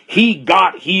healed? He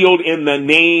got healed in the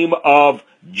name of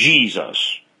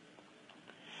Jesus.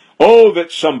 Oh,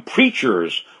 that some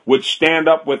preachers would stand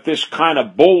up with this kind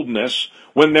of boldness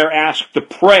when they're asked to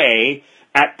pray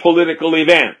at political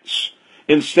events,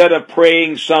 instead of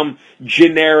praying some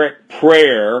generic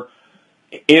prayer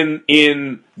in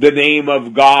the name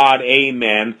of God,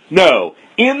 amen. No,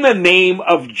 in the name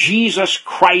of Jesus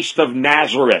Christ of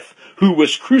Nazareth, who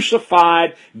was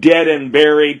crucified, dead and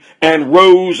buried, and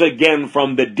rose again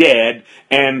from the dead,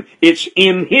 and it's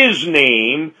in his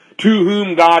name, to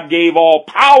whom God gave all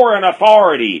power and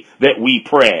authority, that we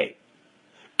pray.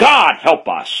 God help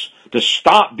us to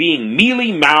stop being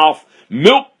mealy-mouthed,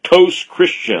 milquetoast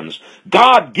Christians.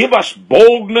 God, give us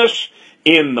boldness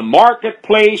in the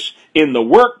marketplace, in the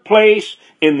workplace,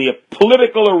 in the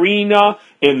political arena,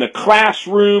 in the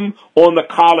classroom, on the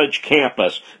college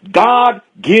campus. God,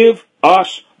 give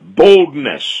us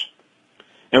boldness.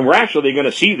 And we're actually going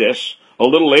to see this a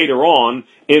little later on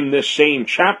in this same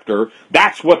chapter.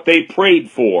 That's what they prayed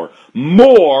for.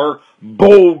 More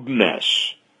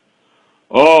boldness.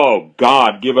 Oh,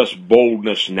 God, give us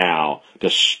boldness now to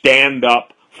stand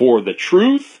up for the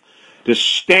truth, to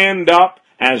stand up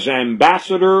as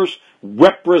ambassadors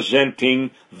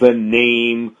representing the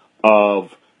name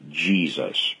of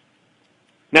Jesus.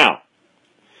 Now,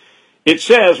 it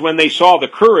says when they saw the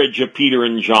courage of Peter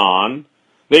and John,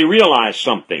 they realized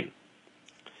something.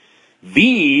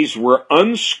 These were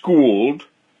unschooled,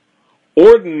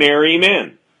 ordinary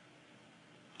men,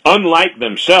 unlike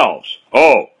themselves.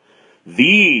 Oh,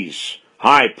 these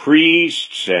high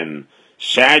priests and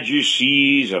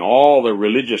Sadducees and all the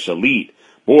religious elite,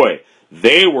 boy,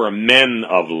 they were men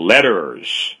of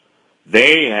letters.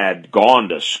 They had gone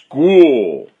to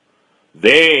school.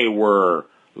 They were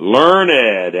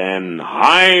learned and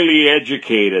highly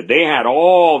educated. They had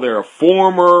all their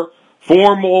formal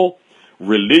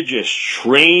religious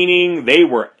training. They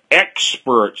were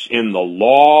experts in the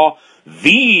law.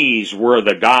 These were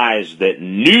the guys that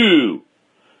knew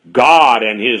God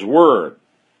and His Word.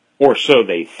 Or so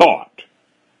they thought.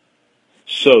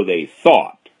 So they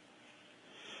thought.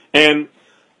 And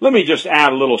let me just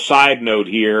add a little side note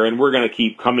here, and we're going to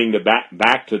keep coming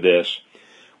back to this.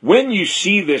 When you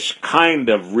see this kind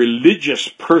of religious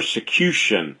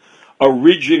persecution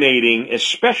originating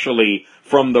especially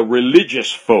from the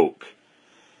religious folk,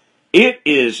 it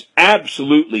is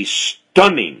absolutely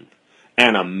stunning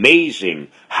and amazing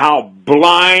how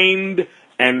blind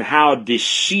and how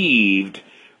deceived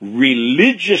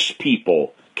religious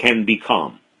people can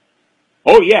become.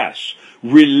 Oh yes,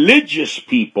 religious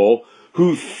people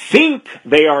who think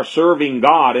they are serving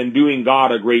God and doing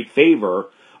God a great favor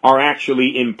are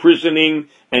actually imprisoning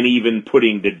and even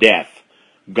putting to death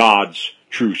God's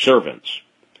true servants.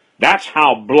 That's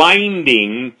how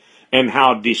blinding and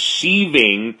how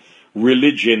deceiving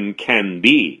religion can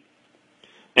be.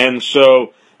 And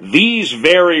so these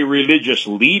very religious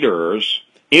leaders,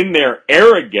 in their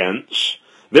arrogance,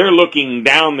 they're looking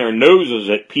down their noses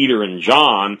at Peter and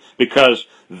John because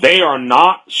they are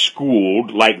not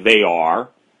schooled like they are.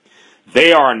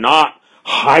 They are not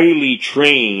highly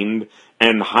trained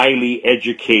and highly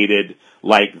educated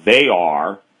like they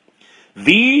are.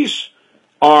 These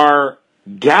are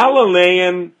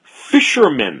Galilean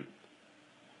fishermen,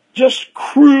 just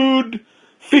crude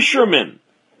fishermen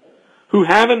who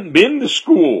haven't been to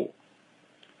school.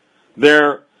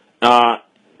 Let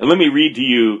me read to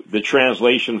you the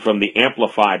translation from the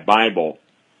Amplified Bible.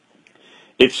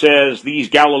 It says these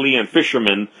Galilean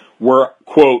fishermen were,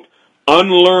 quote,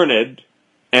 unlearned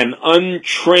and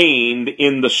untrained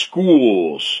in the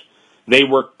schools. They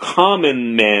were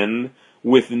common men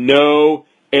with no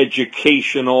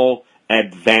educational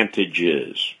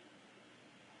advantages.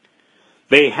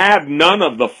 They had none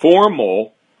of the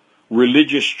formal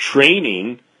religious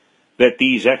training that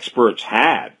these experts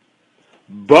had.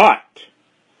 But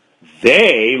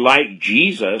they, like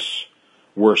Jesus,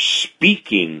 were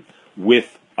speaking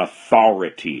with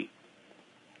authority.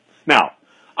 Now,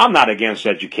 I'm not against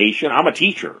education. I'm a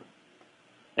teacher.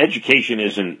 Education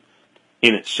isn't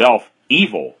in itself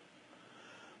evil.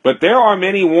 But there are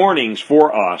many warnings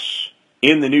for us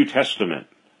in the New Testament.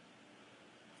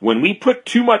 When we put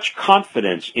too much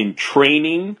confidence in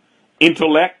training,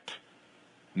 intellect,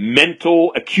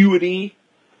 mental acuity,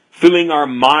 filling our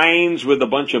minds with a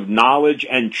bunch of knowledge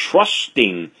and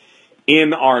trusting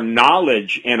in our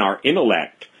knowledge and our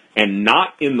intellect and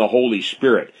not in the Holy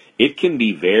Spirit, it can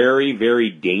be very, very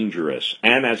dangerous.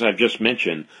 And as I've just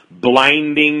mentioned,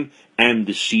 blinding and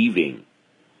deceiving.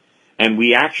 And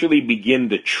we actually begin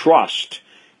to trust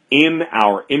in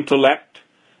our intellect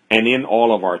and in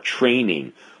all of our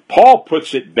training. Paul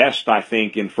puts it best, I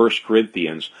think, in 1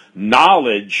 Corinthians,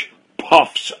 knowledge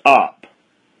puffs up,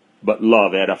 but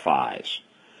love edifies.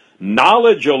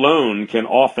 Knowledge alone can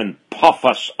often puff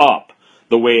us up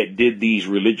the way it did these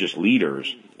religious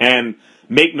leaders. And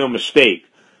make no mistake,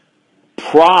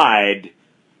 pride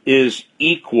is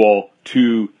equal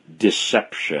to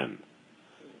deception.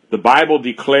 The Bible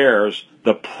declares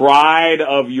the pride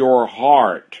of your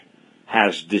heart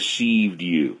has deceived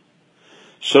you.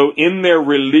 So in their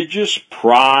religious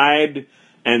pride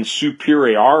and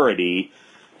superiority,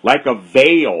 like a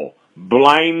veil,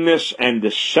 blindness and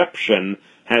deception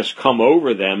has come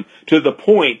over them to the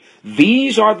point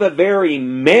these are the very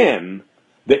men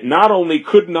that not only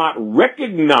could not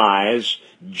recognize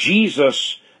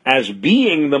Jesus as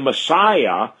being the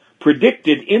Messiah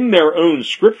predicted in their own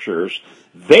scriptures,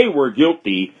 they were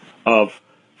guilty of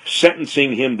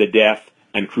sentencing him to death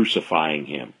and crucifying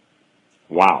him.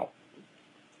 Wow.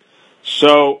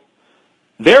 So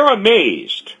they're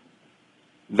amazed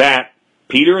that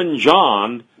Peter and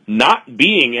John, not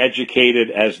being educated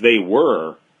as they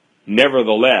were,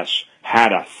 nevertheless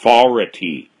had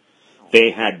authority.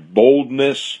 They had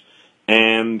boldness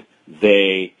and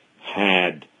they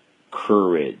had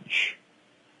courage.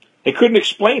 They couldn't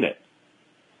explain it.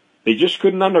 They just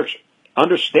couldn't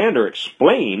understand or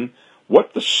explain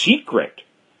what the secret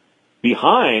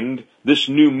behind this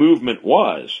new movement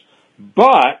was.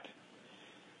 But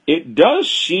it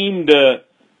does seem to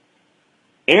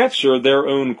answer their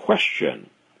own question.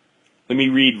 Let me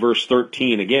read verse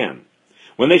 13 again.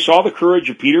 When they saw the courage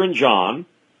of Peter and John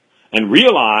and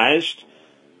realized,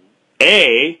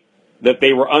 A, that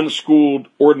they were unschooled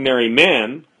ordinary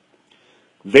men,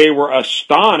 they were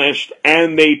astonished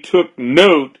and they took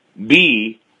note,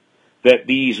 B, that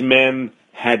these men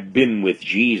had been with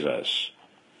Jesus.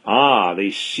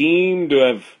 They seem to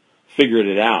have figured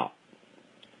it out.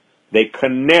 They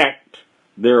connect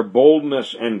their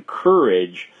boldness and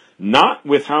courage not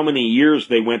with how many years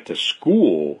they went to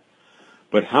school,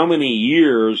 but how many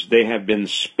years they have been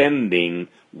spending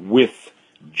with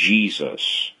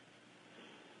Jesus.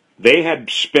 They had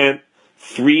spent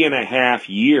 3.5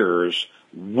 years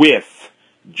with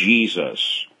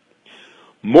Jesus.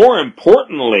 More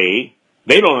importantly,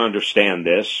 they don't understand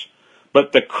this,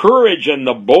 but the courage and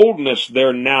the boldness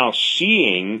they're now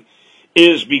seeing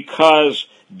is because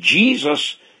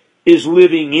Jesus is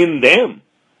living in them.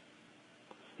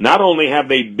 Not only have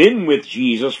they been with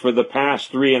Jesus for the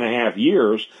past 3.5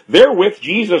 years, they're with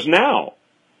Jesus now.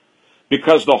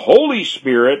 Because the Holy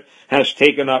Spirit has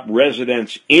taken up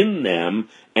residence in them,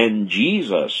 and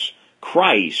Jesus,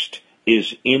 Christ,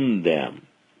 is in them.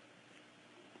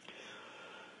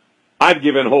 I've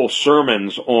given whole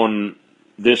sermons on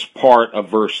this part of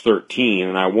verse 13,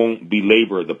 and I won't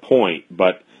belabor the point,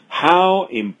 but how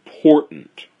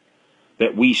important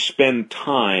that we spend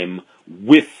time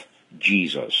with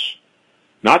Jesus.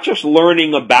 Not just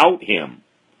learning about him,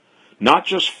 not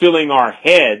just filling our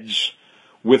heads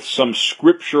with some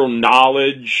scriptural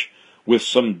knowledge, with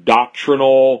some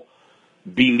doctrinal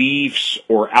beliefs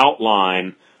or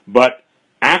outline, but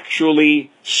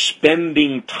actually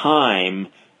spending time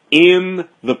in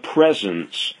the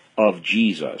presence of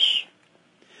Jesus.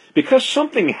 Because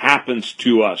something happens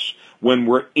to us when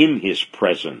we're in his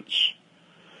presence.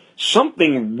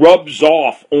 Something rubs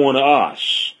off on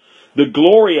us. The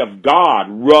glory of God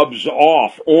rubs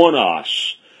off on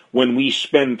us when we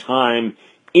spend time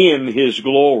in his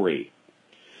glory.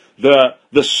 The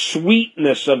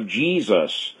sweetness of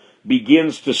Jesus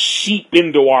begins to seep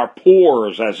into our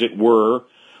pores, as it were,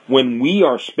 when we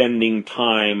are spending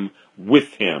time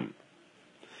with him.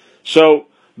 So,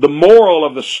 the moral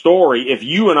of the story, if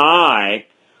you and I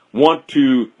want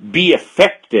to be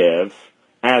effective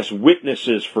as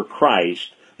witnesses for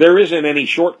Christ, there isn't any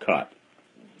shortcut.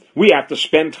 We have to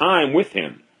spend time with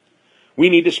him. We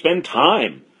need to spend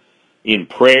time in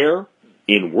prayer,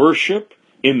 in worship,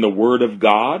 in the Word of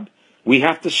God. We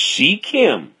have to seek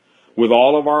him with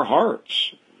all of our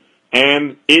hearts.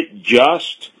 And it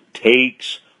just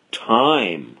takes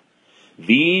time.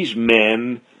 These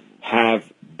men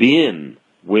have been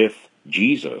with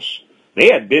Jesus.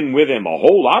 They had been with him a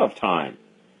whole lot of time.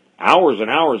 Hours and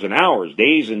hours and hours,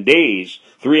 days and days,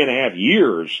 3.5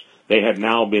 years, they had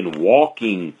now been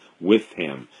walking with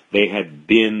him. They had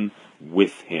been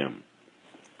with him.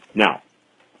 Now,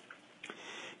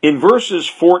 in verses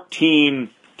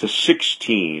 14 to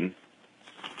 16,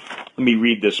 let me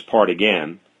read this part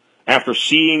again. After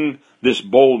seeing this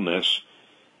boldness,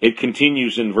 it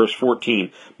continues in verse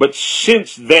 14. But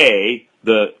since they,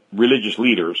 the religious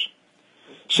leaders,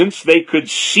 since they could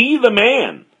see the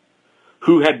man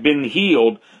who had been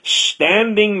healed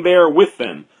standing there with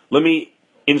them. Let me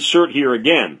insert here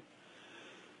again.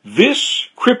 This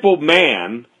crippled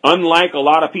man, unlike a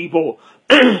lot of people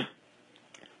that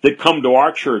come to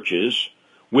our churches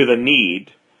with a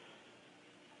need,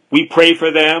 we pray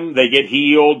for them, they get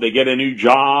healed, they get a new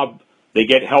job, they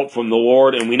get help from the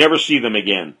Lord, and we never see them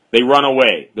again. They run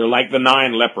away. They're like the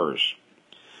 9 lepers.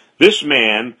 This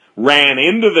man ran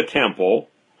into the temple,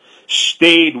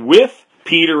 stayed with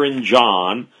Peter and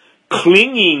John,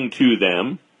 clinging to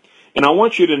them, and I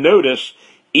want you to notice,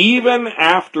 even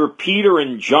after Peter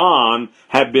and John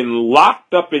have been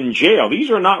locked up in jail, these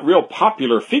are not real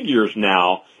popular figures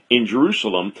now in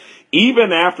Jerusalem,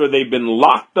 even after they've been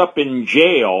locked up in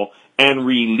jail and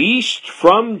released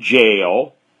from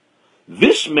jail,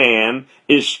 this man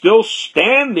is still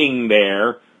standing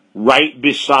there right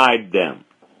beside them.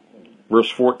 Verse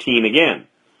 14 again.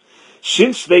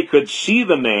 Since they could see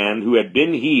the man who had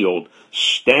been healed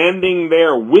standing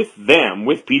there with them,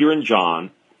 with Peter and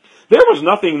John, there was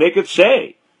nothing they could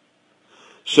say.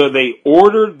 So they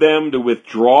ordered them to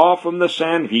withdraw from the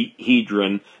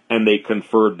Sanhedrin, and they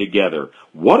conferred together.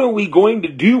 What are we going to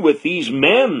do with these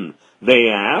men? They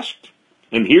asked.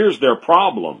 And here's their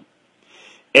problem.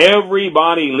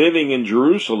 Everybody living in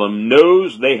Jerusalem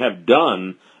knows they have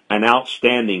done an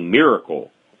outstanding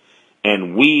miracle,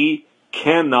 and we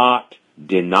cannot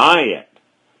deny it.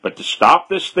 But to stop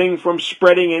this thing from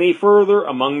spreading any further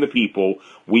among the people,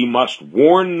 we must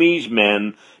warn these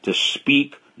men to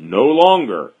speak no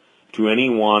longer to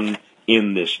anyone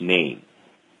in this name.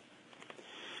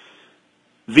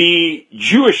 The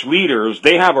Jewish leaders,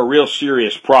 they have a real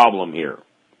serious problem here.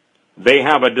 They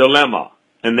have a dilemma,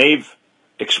 and they've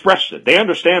expressed it. They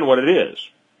understand what it is.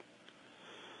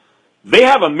 They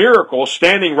have a miracle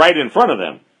standing right in front of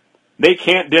them. They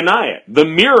can't deny it. The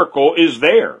miracle is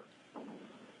there.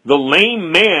 The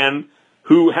lame man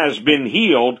who has been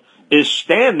healed is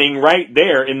standing right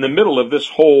there in the middle of this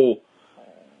whole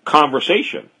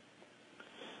conversation.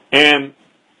 And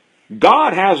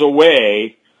God has a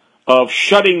way of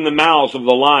shutting the mouths of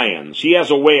the lions. He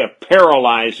has a way of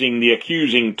paralyzing the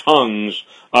accusing tongues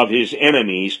of his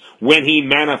enemies when he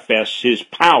manifests his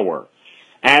power,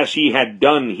 as he had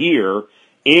done here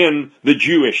in the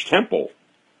Jewish temple.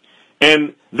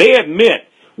 And they admit,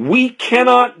 we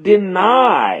cannot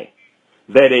deny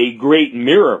that a great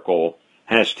miracle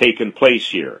has taken place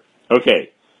here.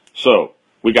 Okay, so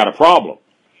we got a problem.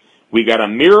 We got a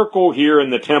miracle here in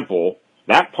the temple.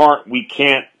 That part we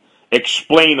can't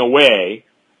explain away.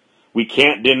 We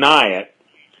can't deny it.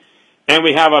 And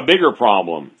we have a bigger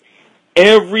problem.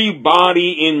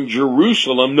 Everybody in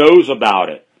Jerusalem knows about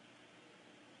it.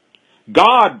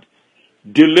 God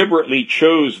deliberately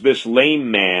chose this lame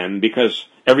man because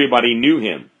everybody knew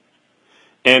him.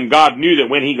 And God knew that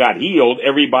when he got healed,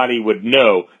 everybody would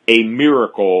know a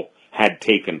miracle had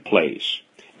taken place.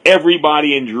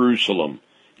 Everybody in Jerusalem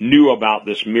knew about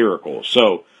this miracle.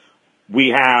 So we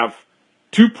have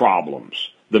two problems.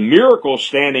 The miracle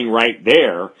standing right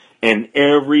there, and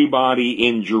everybody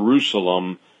in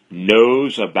Jerusalem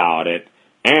knows about it,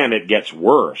 and it gets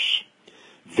worse.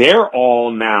 They're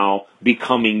all now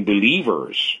becoming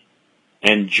believers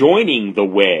and joining the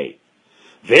way.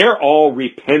 They're all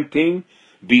repenting,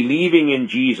 believing in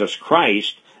Jesus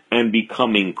Christ, and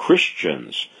becoming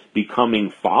Christians, becoming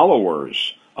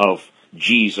followers of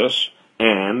Jesus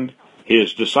and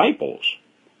his disciples.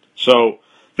 So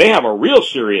they have a real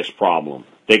serious problem.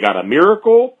 They got a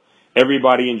miracle,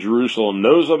 everybody in Jerusalem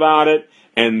knows about it,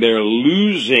 and they're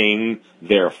losing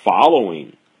their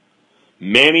following.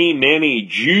 Many, many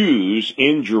Jews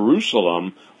in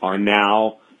Jerusalem are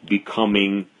now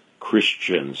becoming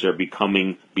Christians. They're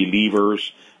becoming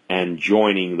believers and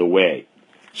joining the way.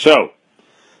 So,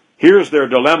 here's their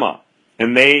dilemma,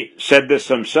 and they said this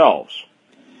themselves.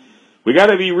 We got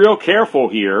to be real careful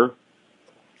here,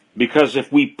 because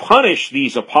if we punish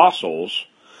these apostles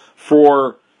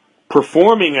for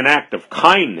performing an act of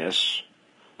kindness,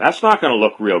 that's not going to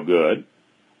look real good.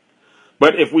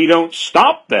 But if we don't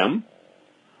stop them,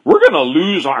 we're going to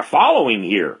lose our following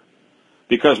here,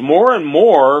 because more and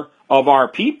more of our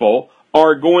people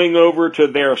are going over to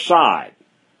their side.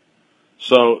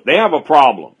 So they have a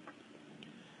problem.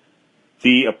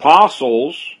 The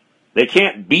apostles, they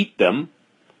can't beat them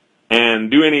and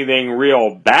do anything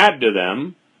real bad to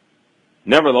them.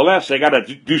 Nevertheless, they got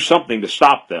to do something to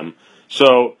stop them.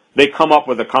 So they come up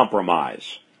with a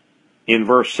compromise. In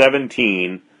verse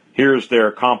 17, here's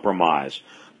their compromise.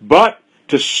 But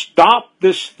to stop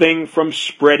this thing from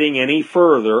spreading any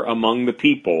further among the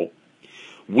people,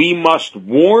 we must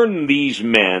warn these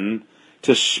men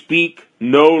to speak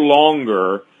no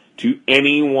longer to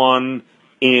anyone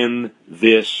in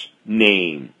this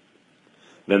name.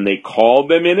 Then they called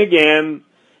them in again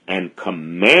and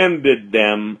commanded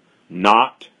them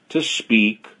not to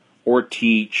speak or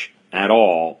teach at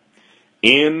all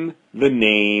in the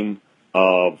name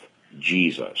of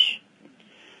Jesus.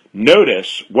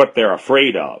 Notice what they're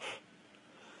afraid of.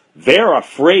 They're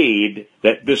afraid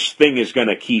that this thing is going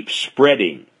to keep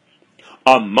spreading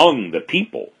among the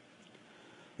people.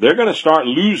 They're going to start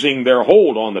losing their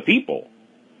hold on the people.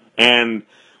 And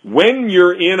when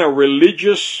you're in a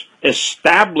religious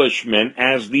establishment,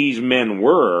 as these men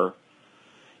were,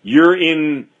 you're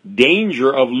in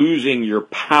danger of losing your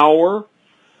power,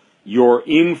 your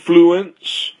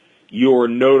influence, your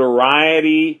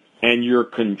notoriety, and your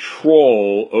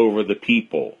control over the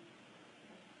people.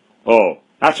 Oh,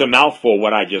 that's a mouthful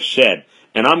what I just said,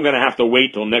 and I'm going to have to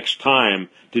wait till next time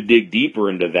to dig deeper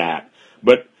into that.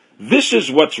 But this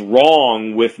is what's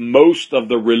wrong with most of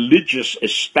the religious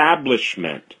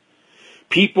establishment.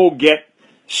 People get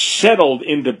settled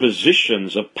into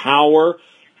positions of power,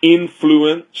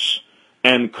 influence,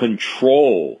 and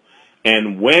control.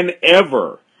 And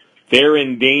whenever they're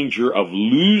in danger of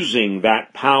losing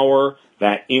that power,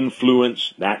 that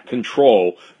influence, that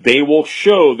control, they will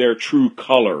show their true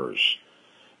colors.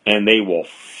 And they will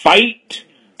fight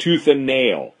tooth and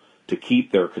nail to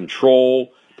keep their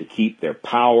control, to keep their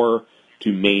power,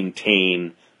 to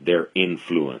maintain their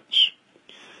influence.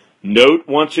 Note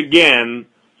once again,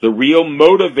 the real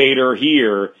motivator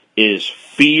here is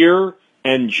fear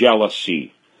and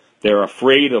jealousy. They're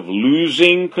afraid of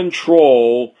losing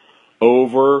control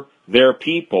over their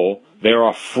people. They're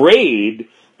afraid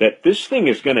that this thing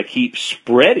is going to keep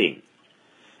spreading.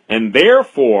 And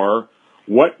therefore,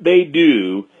 what they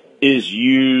do is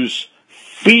use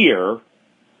fear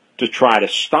to try to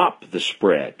stop the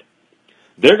spread.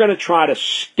 They're going to try to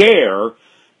scare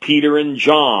Peter and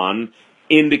John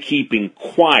into keeping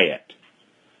quiet.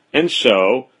 And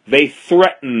so they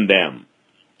threaten them.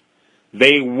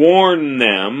 They warn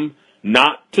them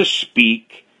not to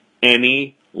speak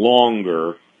any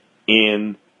longer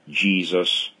in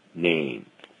Jesus' name.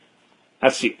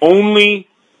 That's the only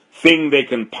thing they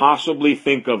can possibly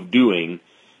think of doing,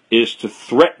 is to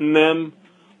threaten them,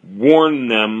 warn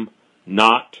them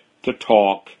not to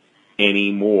talk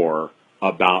anymore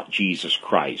about Jesus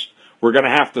Christ. We're going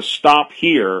to have to stop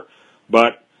here,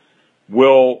 but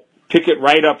we'll pick it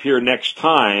right up here next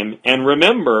time. And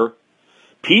remember,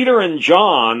 Peter and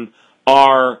John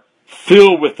are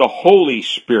filled with the Holy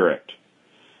Spirit.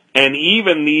 And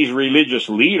even these religious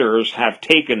leaders have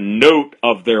taken note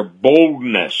of their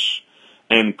boldness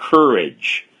and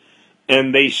courage.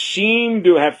 And they seem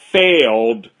to have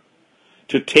failed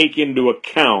to take into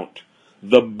account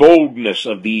the boldness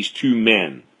of these two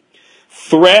men.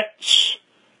 Threats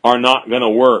are not going to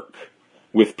work.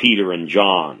 with Peter and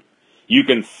John. You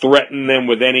can threaten them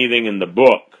with anything in the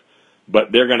book,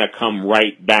 but they're going to come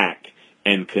right back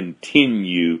and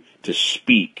continue to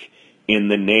speak in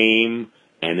the name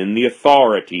and in the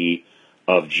authority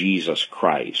of Jesus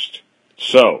Christ.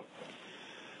 So,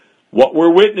 what we're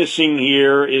witnessing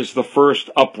here is the first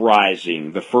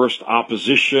uprising, the first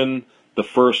opposition, the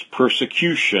first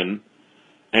persecution,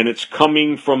 and it's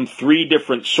coming from three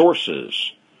different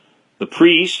sources: the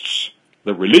priests,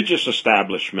 the religious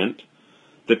establishment,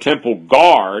 the temple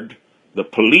guard, the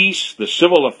police, the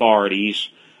civil authorities,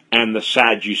 and the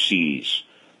Sadducees,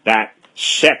 that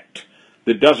sect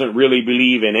that doesn't really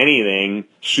believe in anything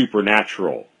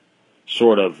supernatural,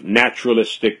 sort of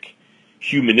naturalistic,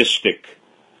 humanistic,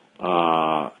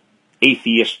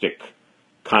 atheistic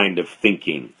kind of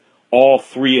thinking. All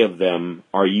three of them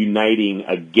are uniting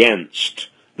against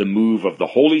the move of the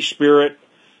Holy Spirit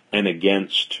and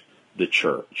against the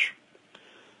church.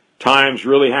 Times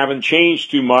really haven't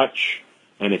changed too much,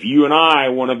 and if you and I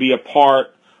want to be a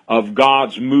part of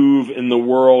God's move in the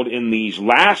world in these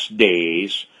last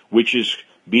days, which is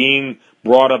being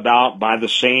brought about by the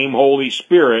same Holy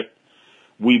Spirit,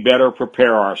 we better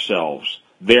prepare ourselves.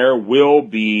 There will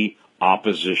be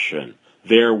opposition.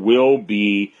 There will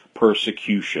be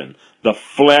persecution. The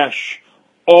flesh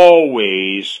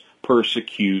always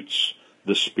persecutes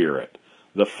the Spirit.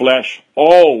 The flesh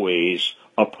always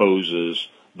opposes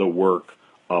the work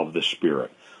of the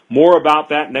Spirit. More about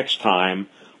that next time.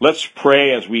 Let's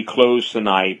pray as we close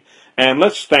tonight, and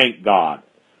let's thank God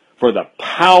for the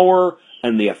power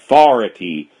and the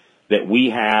authority that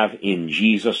we have in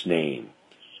Jesus' name.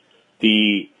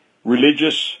 The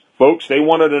religious folks, they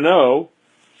wanted to know,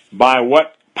 by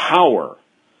what power,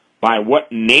 by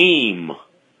what name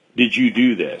did you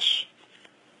do this?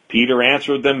 Peter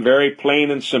answered them very plain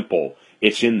and simple.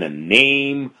 It's in the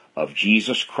name of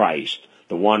Jesus Christ,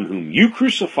 the one whom you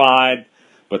crucified,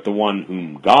 but the one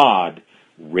whom God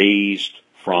raised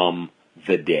from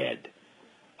the dead.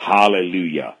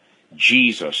 Hallelujah.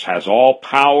 Jesus has all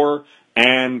power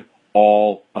and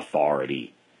all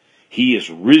authority. He is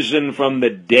risen from the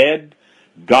dead.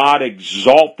 God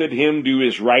exalted him to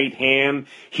his right hand.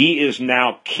 He is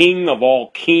now King of all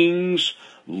kings,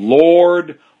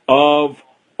 Lord of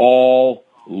all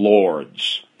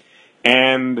lords.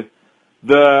 And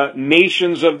the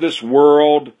nations of this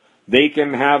world, they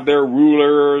can have their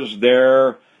rulers,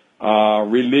 their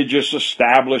religious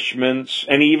establishments,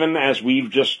 and even as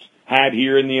we've just had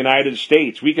here in the United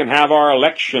States, we can have our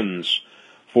elections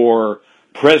for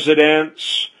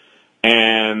presidents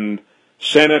and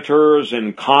senators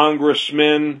and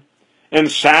congressmen,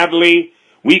 and sadly,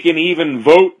 we can even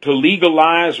vote to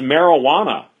legalize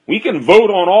marijuana. We can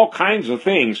vote on all kinds of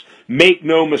things. Make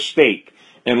no mistake.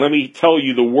 And let me tell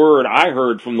you the word I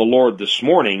heard from the Lord this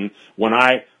morning when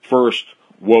I first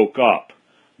woke up.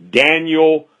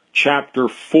 Daniel chapter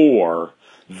 4,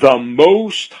 the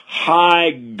Most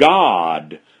High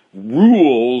God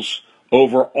rules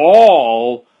over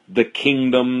all the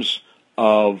kingdoms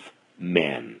of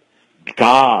men.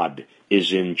 God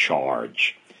is in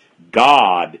charge.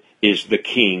 God is the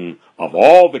King of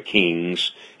all the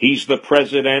kings. He's the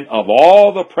president of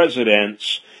all the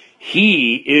presidents.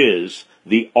 He is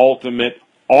the ultimate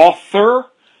author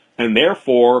and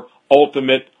therefore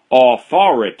ultimate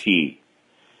authority.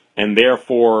 And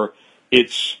therefore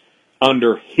it's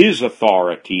under his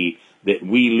authority that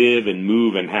we live and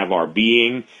move and have our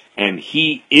being, and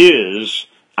he is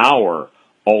our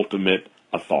ultimate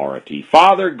authority.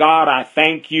 Father God, I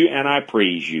thank you and I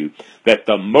praise you that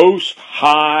the Most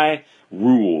High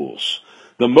rules.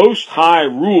 The Most High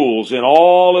rules in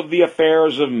all of the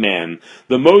affairs of men.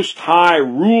 The Most High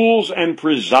rules and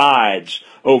presides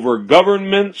over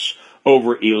governments,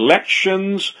 over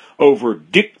elections, over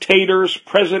dictators,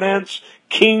 presidents,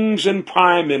 kings, and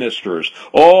prime ministers.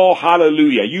 Oh,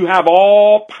 hallelujah. You have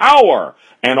all power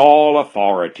and all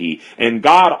authority. And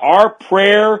God, our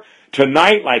prayer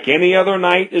tonight, like any other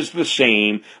night, is the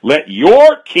same. Let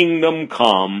your kingdom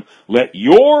come. Let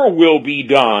your will be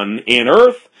done in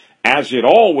earth as it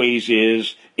always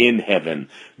is in heaven.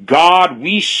 God,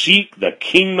 we seek the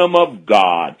kingdom of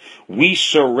God. We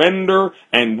surrender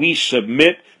and we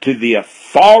submit to the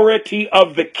authority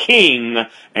of the King,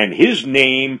 and his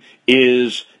name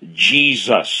is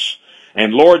Jesus.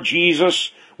 And Lord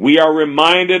Jesus, we are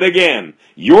reminded again,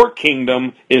 your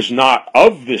kingdom is not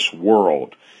of this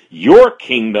world. Your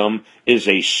kingdom is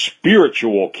a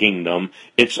spiritual kingdom.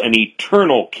 It's an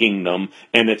eternal kingdom,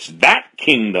 and it's that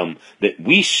kingdom that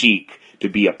we seek to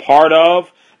be a part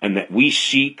of and that we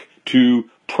seek to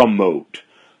promote.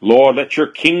 Lord, let your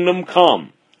kingdom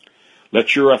come.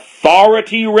 Let your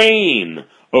authority reign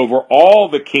over all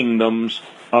the kingdoms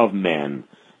of men.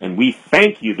 And we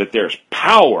thank you that there's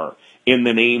power in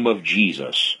the name of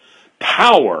Jesus.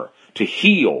 Power to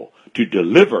heal, to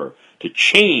deliver, to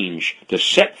change, to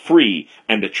set free,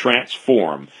 and to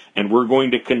transform. And we're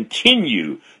going to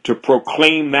continue to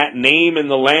proclaim that name in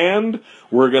the land.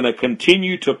 We're going to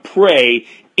continue to pray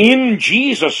in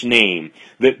Jesus' name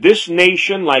that this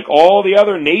nation, like all the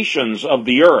other nations of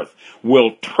the earth,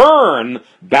 will turn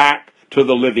back to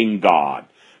the living God.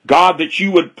 God, that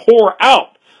you would pour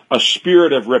out a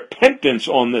spirit of repentance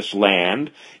on this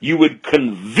land. You would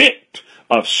convict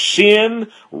of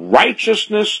sin,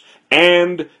 righteousness,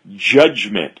 and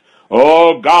judgment.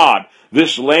 Oh God,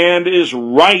 this land is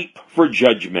ripe for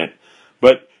judgment.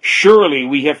 But surely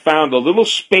we have found a little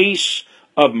space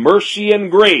of mercy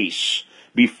and grace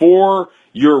before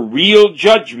your real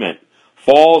judgment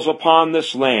falls upon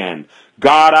this land.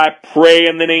 God, I pray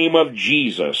in the name of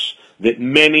Jesus that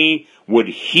many would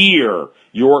hear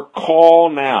your call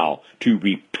now to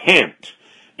repent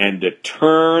and to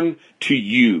turn to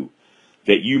you,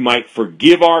 that you might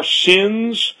forgive our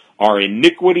sins, our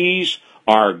iniquities,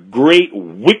 our great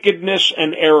wickedness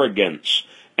and arrogance,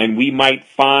 and we might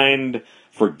find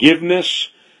forgiveness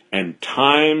and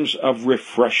times of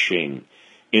refreshing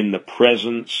in the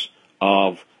presence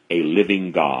of a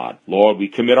living God. Lord, we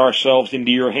commit ourselves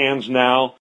into your hands now.